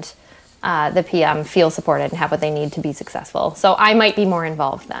and the PM feel supported and have what they need to be successful. So I might be more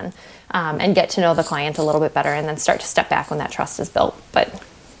involved then and get to know the client a little bit better and then start to step back when that trust is built. But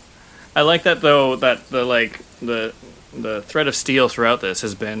I like that though, that the thread of steel throughout this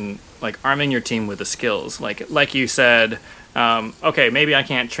has been like arming your team with the skills. Like you said, okay, maybe I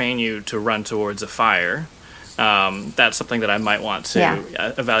can't train you to run towards a fire. That's something that I might want to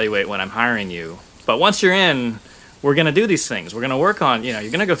evaluate when I'm hiring you. But once you're in, we're going to do these things. We're going to work on, you're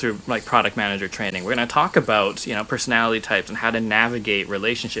going to go through like product manager training. We're going to talk about, personality types and how to navigate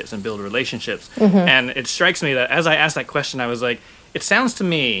relationships and build relationships. And it strikes me that as I asked that question, I was like, it sounds to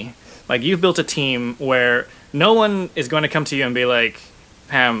me like you've built a team where no one is going to come to you and be like,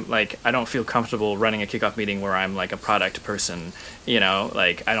 Pam, like, I don't feel comfortable running a kickoff meeting where I'm like a product person,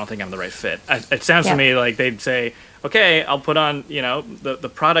 like, I don't think I'm the right fit. It sounds to me like they'd say, okay, I'll put on,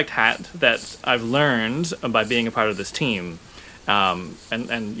 the product hat that I've learned by being a part of this team.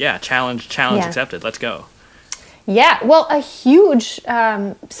 Challenge accepted. Let's go. Yeah, well, a huge,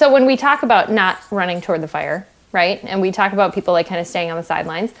 so when we talk about not running toward the fire, right? And we talk about people like kind of staying on the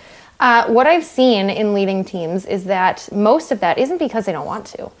sidelines. What I've seen in leading teams is that most of that isn't because they don't want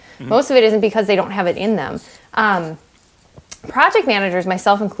to. Most of it isn't because they don't have it in them. Project managers,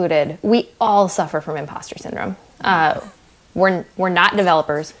 myself included, we all suffer from imposter syndrome. We're not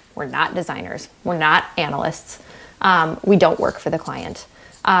developers. We're not designers. We're not analysts. We don't work for the client.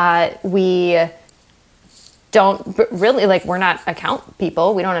 We don't really, we're not account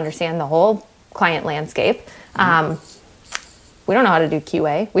people. We don't understand the whole client landscape. We don't know how to do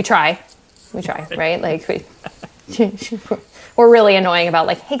QA. We try, right? Like, we're really annoying about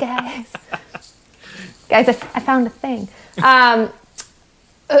like, hey guys, I found a thing.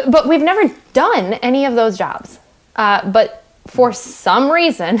 But we've never done any of those jobs. But for some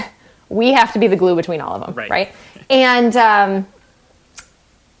reason, we have to be the glue between all of them, right? And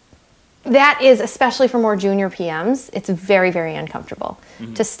that is, especially for more junior PMs, it's very, very uncomfortable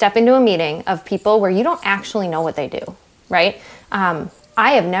to step into a meeting of people where you don't actually know what they do. Right? I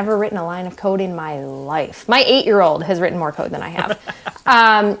have never written a line of code in my life. My 8-year-old has written more code than I have.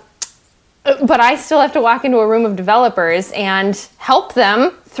 But I still have to walk into a room of developers and help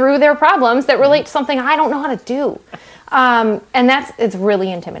them through their problems that relate to something I don't know how to do. And it's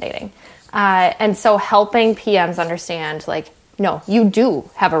really intimidating. And so helping PMs understand, no, you do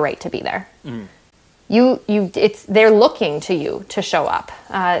have a right to be there. They're looking to you to show up.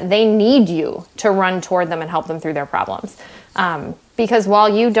 They need you to run toward them and help them through their problems. Because while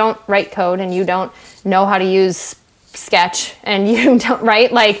you don't write code and you don't know how to use Sketch and you don't,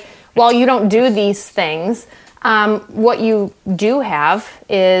 while you don't do these things, what you do have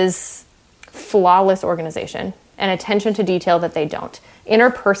is flawless organization and attention to detail that they don't.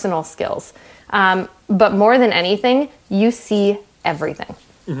 Interpersonal skills. But more than anything, you see everything.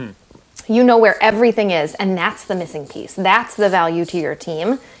 You know where everything is, and that's the missing piece. That's the value to your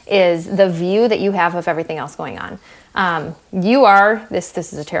team, is the view that you have of everything else going on. You are, this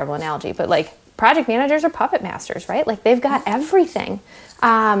is a terrible analogy, but project managers are puppet masters, right? They've got everything.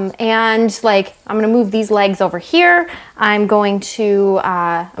 I'm going to move these legs over here. I'm going to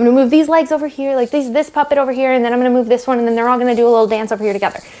move these legs over here, this puppet over here, and then I'm going to move this one, and then they're all going to do a little dance over here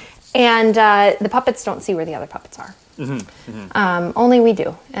together. And the puppets don't see where the other puppets are. Only we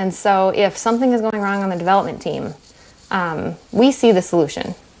do. And so if something is going wrong on the development team, we see the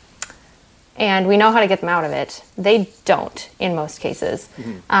solution and we know how to get them out of it. They don't in most cases.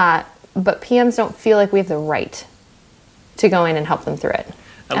 But PMs don't feel like we have the right to go in and help them through it.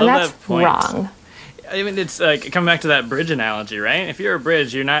 And that's wrong. I mean, it's coming back to that bridge analogy, right? If you're a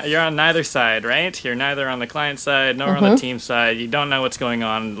bridge, you're on neither side, right? You're neither on the client side nor on the team side. You don't know what's going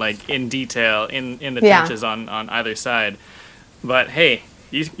on, in detail in the trenches on either side. But hey,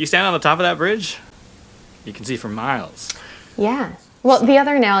 you stand on the top of that bridge, you can see for miles. Yeah. Well, the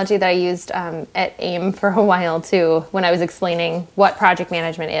other analogy that I used at AIM for a while, too, when I was explaining what project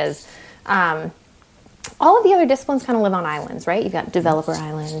management is, all of the other disciplines kind of live on islands, right? You've got developer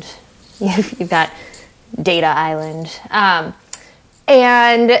island, you've got data island,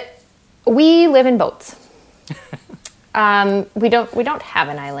 and we live in boats. We don't have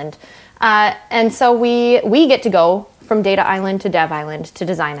an island, and so we get to go from data island to dev island to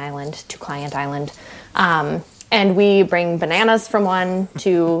design island to client island, and we bring bananas from one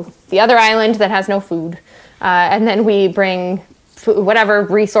to the other island that has no food, and then we bring whatever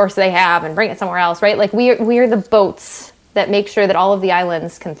resource they have and bring it somewhere else, right? Like we are the boats that make sure that all of the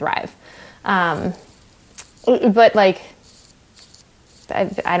islands can thrive. But like,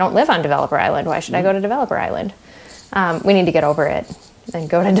 I don't live on Developer Island. Why should I go to Developer Island? We need to get over it and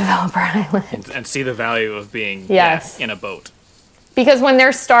go to Developer Island. And see the value of being in a boat. Because when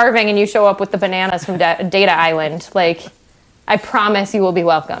they're starving and you show up with the bananas from Data Island, like, I promise you will be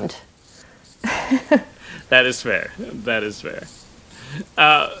welcomed. That is fair. That is fair.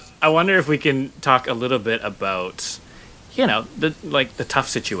 I wonder if we can talk a little bit about, the tough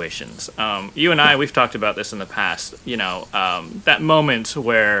situations. You and I, we've talked about this in the past. That moment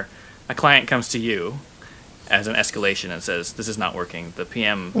where a client comes to you as an escalation and says, "This is not working. The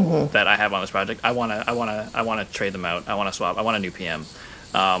PM that I have on this project, I wanna trade them out. I wanna swap. I want a new PM."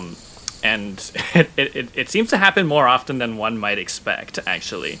 And it seems to happen more often than one might expect,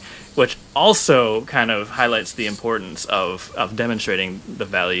 actually, which also kind of highlights the importance of demonstrating the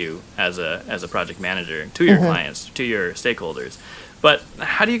value as a project manager to your clients, to your stakeholders. But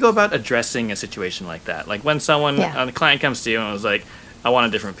how do you go about addressing a situation like that? Like when a client comes to you and was like, "I want a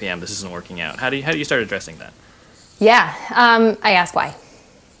different PM. This isn't working out." How do you start addressing that? Yeah, I ask why,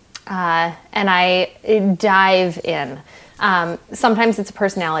 and I dive in. Sometimes it's a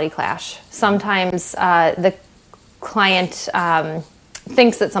personality clash. Sometimes the client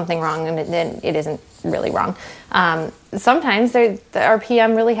thinks that something's wrong and it isn't really wrong. Sometimes our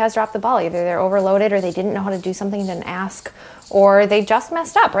PM really has dropped the ball. Either they're overloaded or they didn't know how to do something and didn't ask, or they just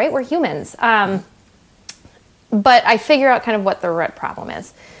messed up, right? We're humans. But I figure out kind of what the root problem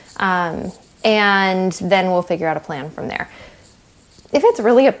is. And then we'll figure out a plan from there. If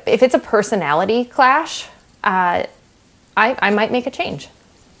it's a personality clash, I might make a change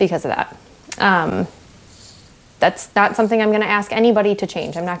because of that. That's not something I'm going to ask anybody to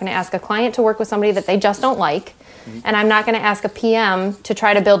change. I'm not going to ask a client to work with somebody that they just don't like. And I'm not going to ask a PM to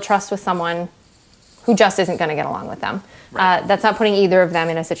try to build trust with someone who just isn't going to get along with them. Right. That's not putting either of them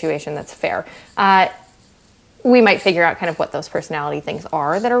in a situation that's fair. We might figure out kind of what those personality things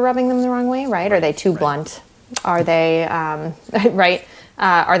are that are rubbing them the wrong way, right? Are they too blunt? Are they, right?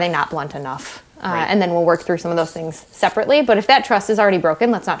 Are they not blunt enough? And then we'll work through some of those things separately. But if that trust is already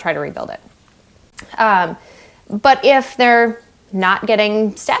broken, let's not try to rebuild it. But if they're not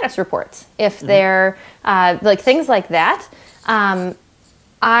getting status reports, if they're like things like that,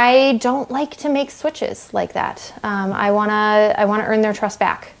 I don't like to make switches like that. I wanna earn their trust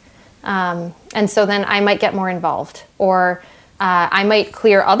back, and so then I might get more involved, or I might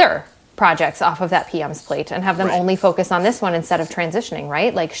clear other projects off of that PM's plate and have them only focus on this one instead of transitioning,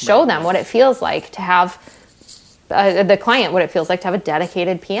 right? Like show them what it feels like to have the client, what it feels like to have a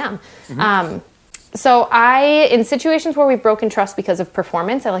dedicated PM. So in situations where we've broken trust because of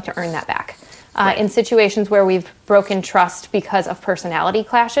performance, I like to earn that back. In situations where we've broken trust because of personality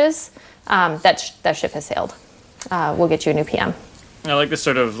clashes, that ship has sailed. We'll get you a new PM. I like this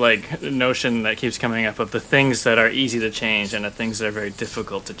sort of like notion that keeps coming up of the things that are easy to change and the things that are very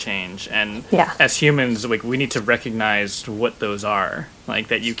difficult to change. And as humans, like we need to recognize what those are. Like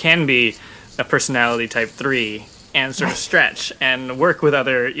that you can be a personality type 3 and sort of stretch and work with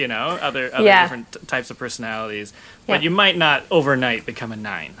other different types of personalities, but you might not overnight become a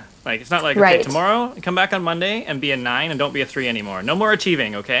 9. Like, it's not like, okay, tomorrow, come back on Monday and be a 9 and don't be a 3 anymore. No more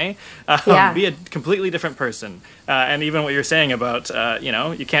achieving, okay? Be a completely different person. And even what you're saying about,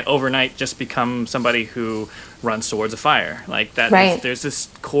 you can't overnight just become somebody who runs towards a fire. Like, that there's this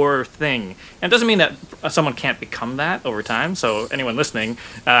core thing. And it doesn't mean that someone can't become that over time. So anyone listening,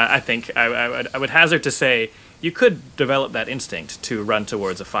 I think I would hazard to say you could develop that instinct to run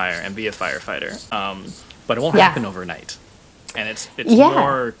towards a fire and be a firefighter. But it won't happen overnight. And it's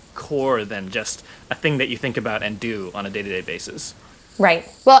more core than just a thing that you think about and do on a day-to-day basis. Right.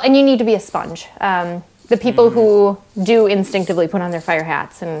 Well, and you need to be a sponge. The people who do instinctively put on their fire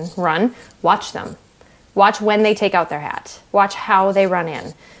hats and run, watch them. Watch when they take out their hat. Watch how they run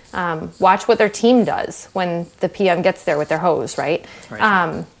in. Watch what their team does when the PM gets there with their hose, right?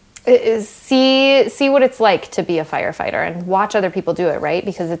 see what it's like to be a firefighter and watch other people do it, right?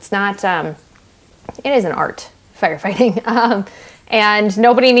 Because it's not, it is an art, firefighting. And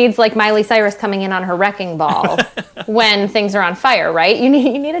nobody needs like Miley Cyrus coming in on her wrecking ball when things are on fire, right? You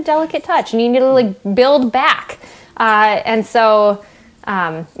need a delicate touch, and you need to like build back. And so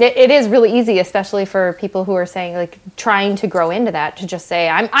it is really easy, especially for people who are saying like trying to grow into that, to just say,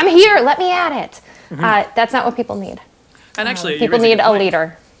 I'm here, let me at it. That's not what people need. And actually, people need a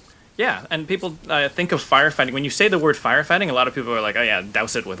leader. Yeah, and people think of firefighting. When you say the word firefighting, a lot of people are like, oh yeah,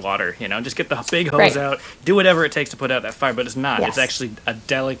 douse it with water, just get the big hose out, do whatever it takes to put out that fire. But it's not. Yes. It's actually a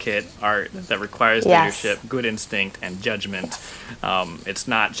delicate art that requires leadership, good instinct, and judgment. It's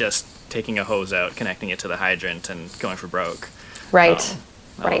not just taking a hose out, connecting it to the hydrant, and going for broke. Right,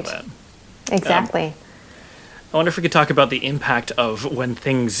 right. That. Exactly. I wonder if we could talk about the impact of when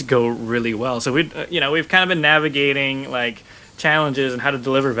things go really well. So we've kind of been navigating like challenges and how to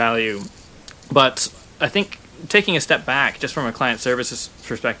deliver value, but I think taking a step back just from a client services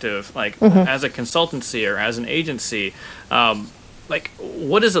perspective, like as a consultancy or as an agency, like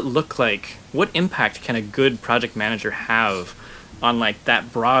what does it look like? What impact can a good project manager have on like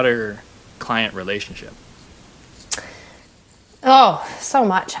that broader client relationship? Oh, so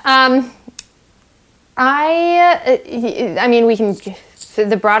much. I mean, we can.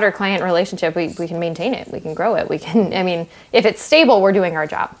 The broader client relationship, we can maintain it, we can grow it, if it's stable, we're doing our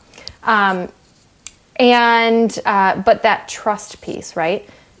job. But that trust piece, right?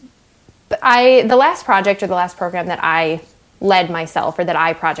 The last project or the last program that I led myself or that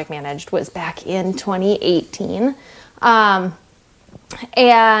I project managed was back in 2018.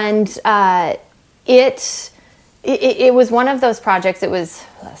 It was one of those projects, it was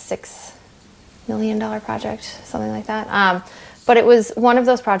a $6 million project, something like that. But it was one of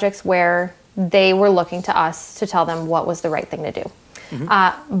those projects where they were looking to us to tell them what was the right thing to do.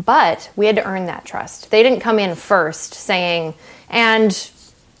 But we had to earn that trust. They didn't come in first saying, and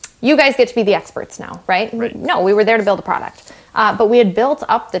you guys get to be the experts now, right? No, we were there to build a product. But we had built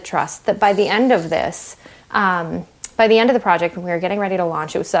up the trust that by the end of this, by the end of the project, when we were getting ready to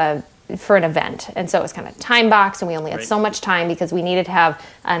launch, it was for an event. And so it was kind of time boxed, and we only had so much time because we needed to have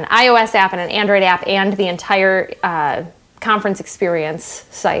an iOS app and an Android app and the entire conference experience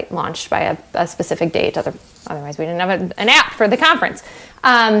site launched by a specific date. Otherwise, we didn't have an app for the conference.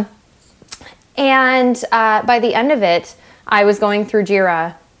 By the end of it, I was going through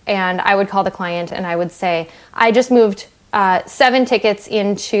Jira, and I would call the client and I would say, I just moved 7 tickets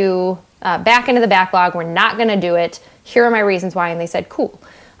back into the backlog. We're not going to do it. Here are my reasons why. And they said, cool.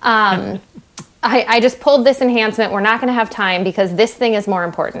 I just pulled this enhancement. We're not going to have time because this thing is more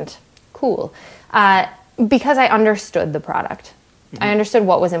important. Cool. Because I understood the product. I understood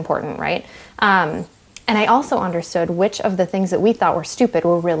what was important, right? And I also understood which of the things that we thought were stupid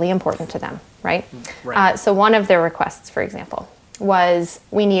were really important to them, right? So one of their requests, for example, was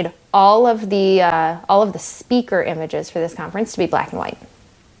we need all of the speaker images for this conference to be black and white.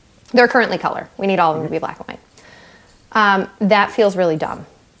 They're currently color. We need all of them to be black and white. That feels really dumb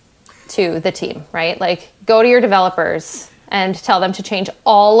to the team, right? Like, go to your developers and tell them to change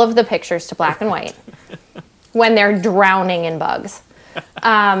all of the pictures to black and white when they're drowning in bugs.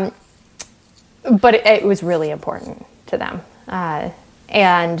 But it was really important to them.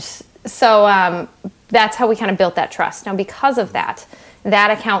 And so that's how we kind of built that trust. Now, because of that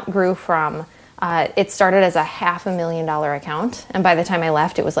account grew from, it started as a $500,000 account. And by the time I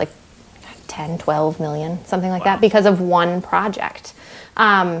left, it was like 10, 12 million, something like that, because of one project.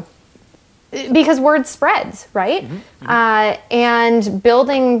 Because word spreads, right? And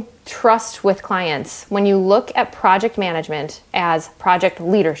building trust with clients, when you look at project management as project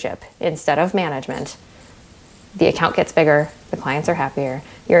leadership instead of management, the account gets bigger, the clients are happier,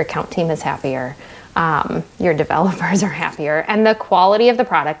 your account team is happier, your developers are happier, and the quality of the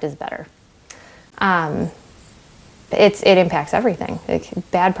product is better. It impacts everything.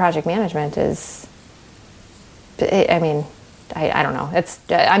 Bad project management is, I don't know.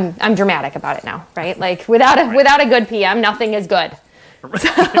 I'm dramatic about it now, right? Like without a good PM, nothing is good.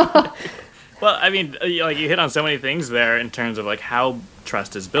 So. Well, I mean, like you hit on so many things there in terms of like how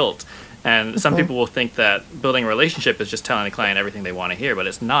trust is built, and some people will think that building a relationship is just telling the client everything they want to hear, but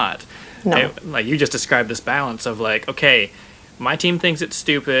it's not. No. Like you just described this balance of like, okay, my team thinks it's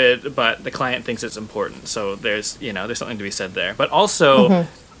stupid, but the client thinks it's important. So there's something to be said there. But also,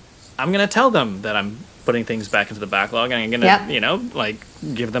 I'm going to tell them that I'm putting things back into the backlog, and I'm going to,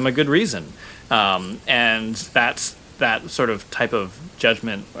 give them a good reason. And that's that sort of type of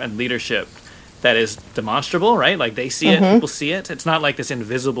judgment and leadership that is demonstrable, right? Like they see it, people see it. It's not like this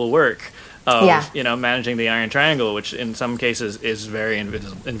invisible work of managing the iron triangle, which in some cases is very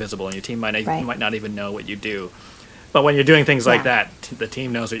invisible, and your team might not even know what you do. But when you're doing things like that, the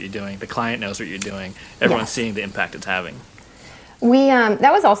team knows what you're doing, the client knows what you're doing, everyone's seeing the impact it's having. We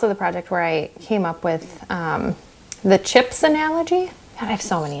that was also the project where I came up with the chips analogy. God, I have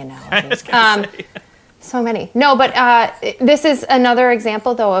so many analogies. So many. No, but this is another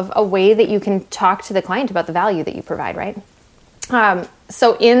example, though, of a way that you can talk to the client about the value that you provide, right?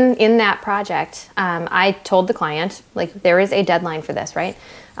 So in that project, I told the client, like, there is a deadline for this, right?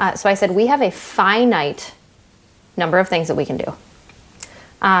 So I said, we have a finite number of things that we can do.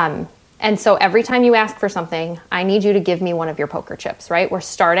 And so every time you ask for something, I need you to give me one of your poker chips, right? We're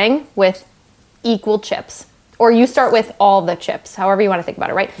starting with equal chips. Or you start with all the chips, however you want to think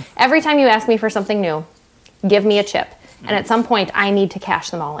about it, right? Every time you ask me for something new, give me a chip. And at some point, I need to cash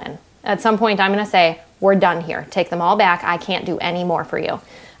them all in. At some point, I'm going to say, we're done here. Take them all back. I can't do any more for you.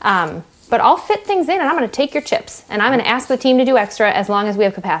 But I'll fit things in, and I'm going to take your chips. And I'm going to ask the team to do extra as long as we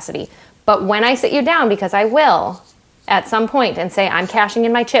have capacity. But when I sit you down, because I will, at some point, and say, I'm cashing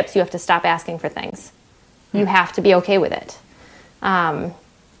in my chips, you have to stop asking for things. You have to be okay with it.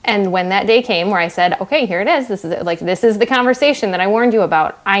 And when that day came where I said, okay, here it is. This is the conversation that I warned you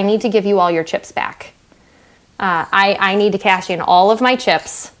about. I need to give you all your chips back. I need to cash in all of my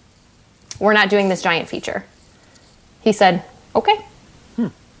chips. We're not doing this giant feature. He said, okay.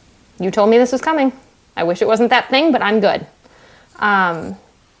 You told me this was coming. I wish it wasn't that thing, but I'm good.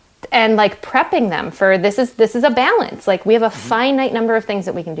 And like prepping them for this is a balance. Like we have a finite number of things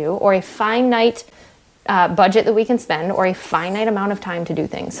that we can do, or a finite budget that we can spend, or a finite amount of time to do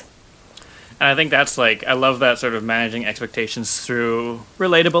things. And I think that's I love that sort of managing expectations through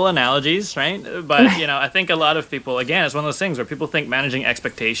relatable analogies, right? But, I think a lot of people, again, it's one of those things where people think managing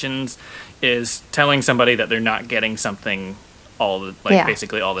expectations is telling somebody that they're not getting something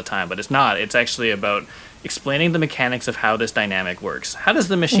basically all the time. But it's not. It's actually about explaining the mechanics of how this dynamic works. How does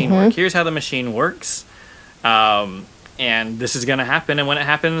the machine work? Here's how the machine works. And this is going to happen. And when it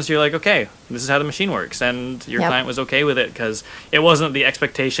happens, you're like, okay, this is how the machine works. And your client was okay with it because it wasn't the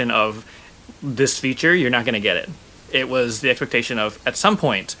expectation of this feature, you're not going to get it. It was the expectation of, at some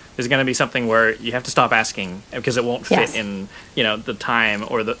point, there's going to be something where you have to stop asking because it won't fit in, the time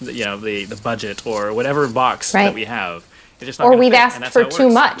or the budget or whatever box that we have. It's just not or we've asked for too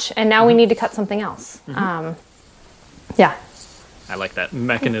much, and now we need to cut something else. I like that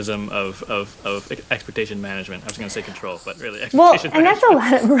mechanism of expectation management. I was going to say control, but really expectation management. And that's a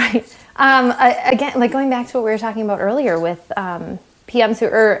lot of, right. Again, like going back to what we were talking about earlier with PMs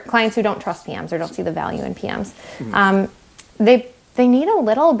or clients who don't trust PMs or don't see the value in PMs. They need a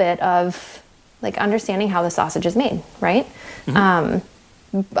little bit of like understanding how the sausage is made, right? A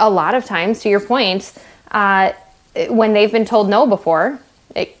lot of times, to your point, when they've been told no before,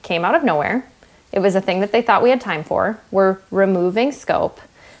 it came out of nowhere. It was a thing that they thought we had time for. We're removing scope.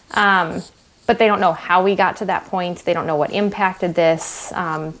 But they don't know how we got to that point. They don't know what impacted this.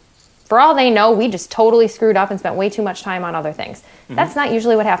 For all they know, we just totally screwed up and spent way too much time on other things. That's not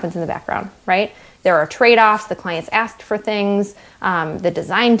usually what happens in the background, right? There are trade-offs. The clients asked for things. The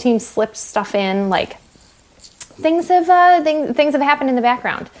design team slipped stuff in. Like things have happened in the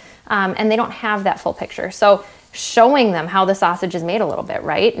background, and they don't have that full picture. So showing them how the sausage is made a little bit,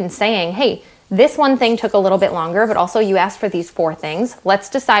 right? And saying, hey, this one thing took a little bit longer, but also you asked for these 4 things. Let's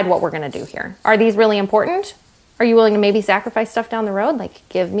decide what we're going to do here. Are these really important? Are you willing to maybe sacrifice stuff down the road? Like,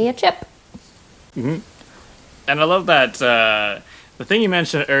 give me a chip. And I love that the thing you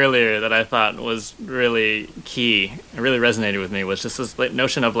mentioned earlier that I thought was really key and really resonated with me was just this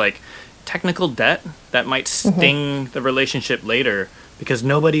notion of like technical debt that might sting the relationship later because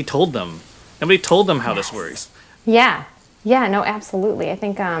nobody told them. Nobody told them how this works. Yeah, no, absolutely. I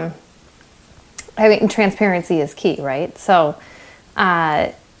think transparency is key, right? So,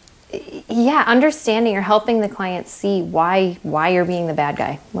 understanding or helping the client see why you're being the bad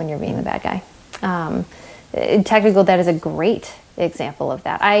guy when you're being the bad guy. Technical debt is a great example of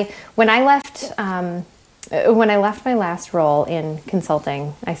that. When I left my last role in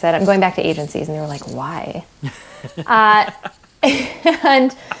consulting, I said, I'm going back to agencies, and they were like, why?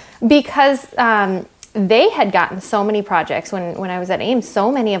 And because they had gotten so many projects when I was at AIM, so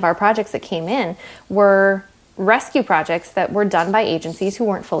many of our projects that came in were rescue projects that were done by agencies who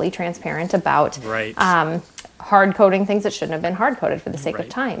weren't fully transparent about hard coding things that shouldn't have been hard coded for the sake of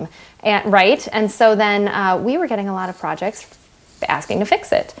time. And so then we were getting a lot of projects asking to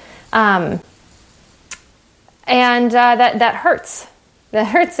fix it. And that hurts. That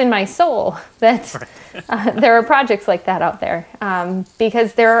hurts in my soul that there are projects like that out there,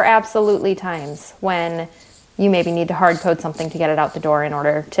 because there are absolutely times when you maybe need to hard code something to get it out the door in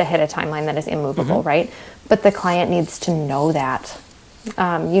order to hit a timeline that is immovable, right? But the client needs to know that.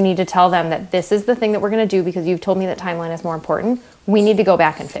 You need to tell them that this is the thing that we're going to do because you've told me that timeline is more important. We need to go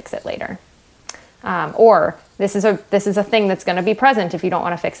back and fix it later. Or this is a thing that's going to be present if you don't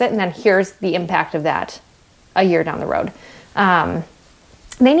want to fix it. And then here's the impact of that a year down the road.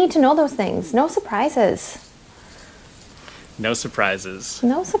 They need to know those things. No surprises. No surprises.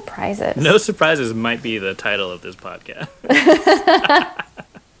 No surprises. No surprises might be the title of this podcast.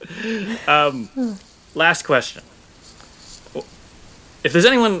 Last question. If there's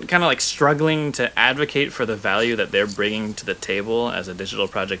anyone kind of like struggling to advocate for the value that they're bringing to the table as a digital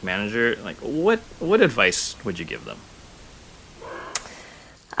project manager, like what advice would you give them?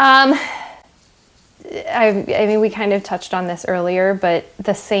 I mean, we kind of touched on this earlier, but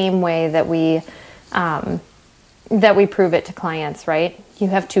the same way that we prove it to clients, right? You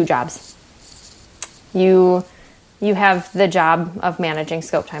have two jobs. You have the job of managing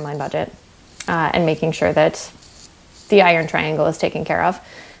scope, timeline, budget, and making sure that the iron triangle is taken care of.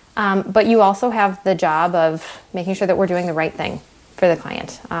 But you also have the job of making sure that we're doing the right thing for the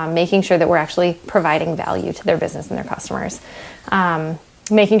client, making sure that we're actually providing value to their business and their customers,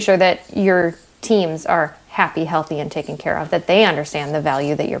 making sure that your teams are happy, healthy, and taken care of, that they understand the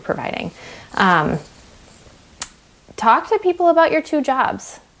value that you're providing. Talk to people about your two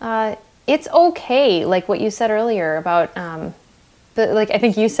jobs. It's okay, like what you said earlier about, I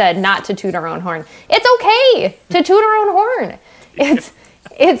think you said not to toot our own horn. It's okay to toot our own horn. It's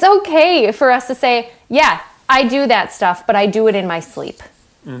okay for us to say, yeah, I do that stuff, but I do it in my sleep.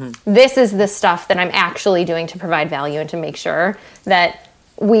 Mm-hmm. This is the stuff that I'm actually doing to provide value and to make sure that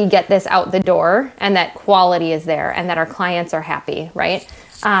we get this out the door and that quality is there and that our clients are happy, right?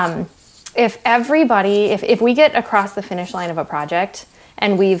 If we get across the finish line of a project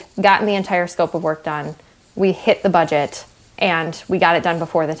and we've gotten the entire scope of work done, we hit the budget and we got it done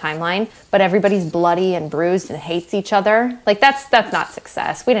before the timeline, but everybody's bloody and bruised and hates each other, like that's not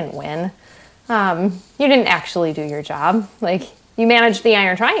success. We didn't win. You didn't actually do your job. Like, you managed the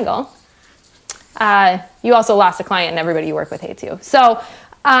iron triangle. You also lost a client and everybody you work with hates you. So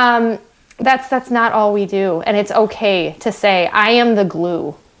that's not all we do. And it's okay to say, I am the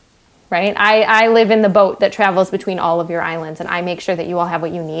glue, right? I live in the boat that travels between all of your islands, and I make sure that you all have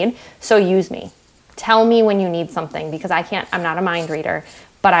what you need. So use me. Tell me when you need something, because I'm not a mind reader,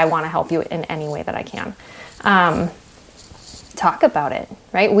 but I want to help you in any way that I can. Talk about it,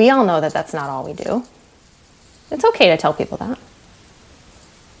 right? We all know that that's not all we do. It's okay to tell people that.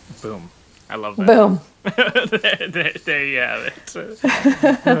 Boom. I love that. Boom. there you have it.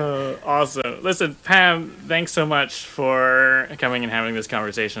 Awesome. Listen, Pam, thanks so much for coming and having this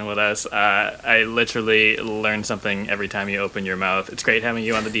conversation with us. I literally learn something every time you open your mouth. It's great having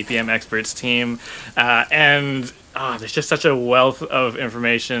you on the DPM Experts team. And there's just such a wealth of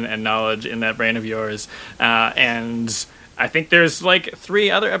information and knowledge in that brain of yours. And I think there's like 3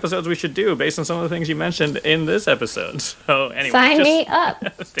 other episodes we should do based on some of the things you mentioned in this episode. So anyway, sign me up.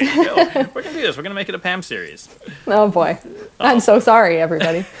 There you go. We're going to do this. We're going to make it a Pam series. Oh boy. I'm so sorry,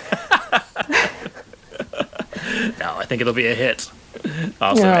 everybody. No, I think it'll be a hit.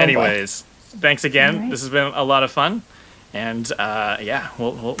 Awesome. Anyways, thanks again. Right. This has been a lot of fun. And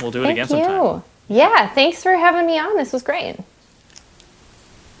we'll do it again sometime. Yeah, thanks for having me on. This was great.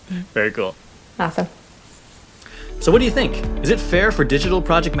 Very cool. Awesome. So what do you think? Is it fair for digital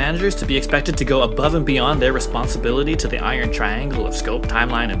project managers to be expected to go above and beyond their responsibility to the iron triangle of scope,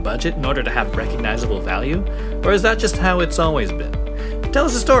 timeline, and budget in order to have recognizable value? Or is that just how it's always been? Tell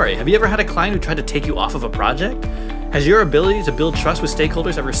us a story. Have you ever had a client who tried to take you off of a project? Has your ability to build trust with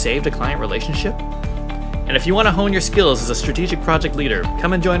stakeholders ever saved a client relationship? And if you want to hone your skills as a strategic project leader,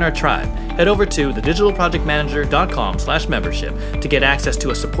 come and join our tribe. Head over to thedigitalprojectmanager.com/membership to get access to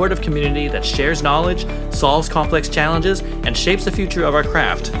a supportive community that shares knowledge, solves complex challenges, and shapes the future of our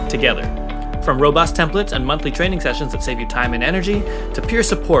craft together. From robust templates and monthly training sessions that save you time and energy, to peer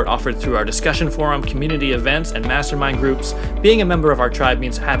support offered through our discussion forum, community events, and mastermind groups, being a member of our tribe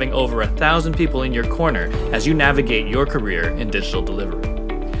means having over 1,000 people in your corner as you navigate your career in digital delivery.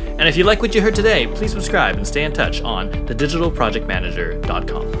 And if you like what you heard today, please subscribe and stay in touch on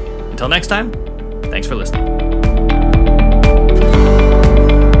thedigitalprojectmanager.com. Until next time, thanks for listening.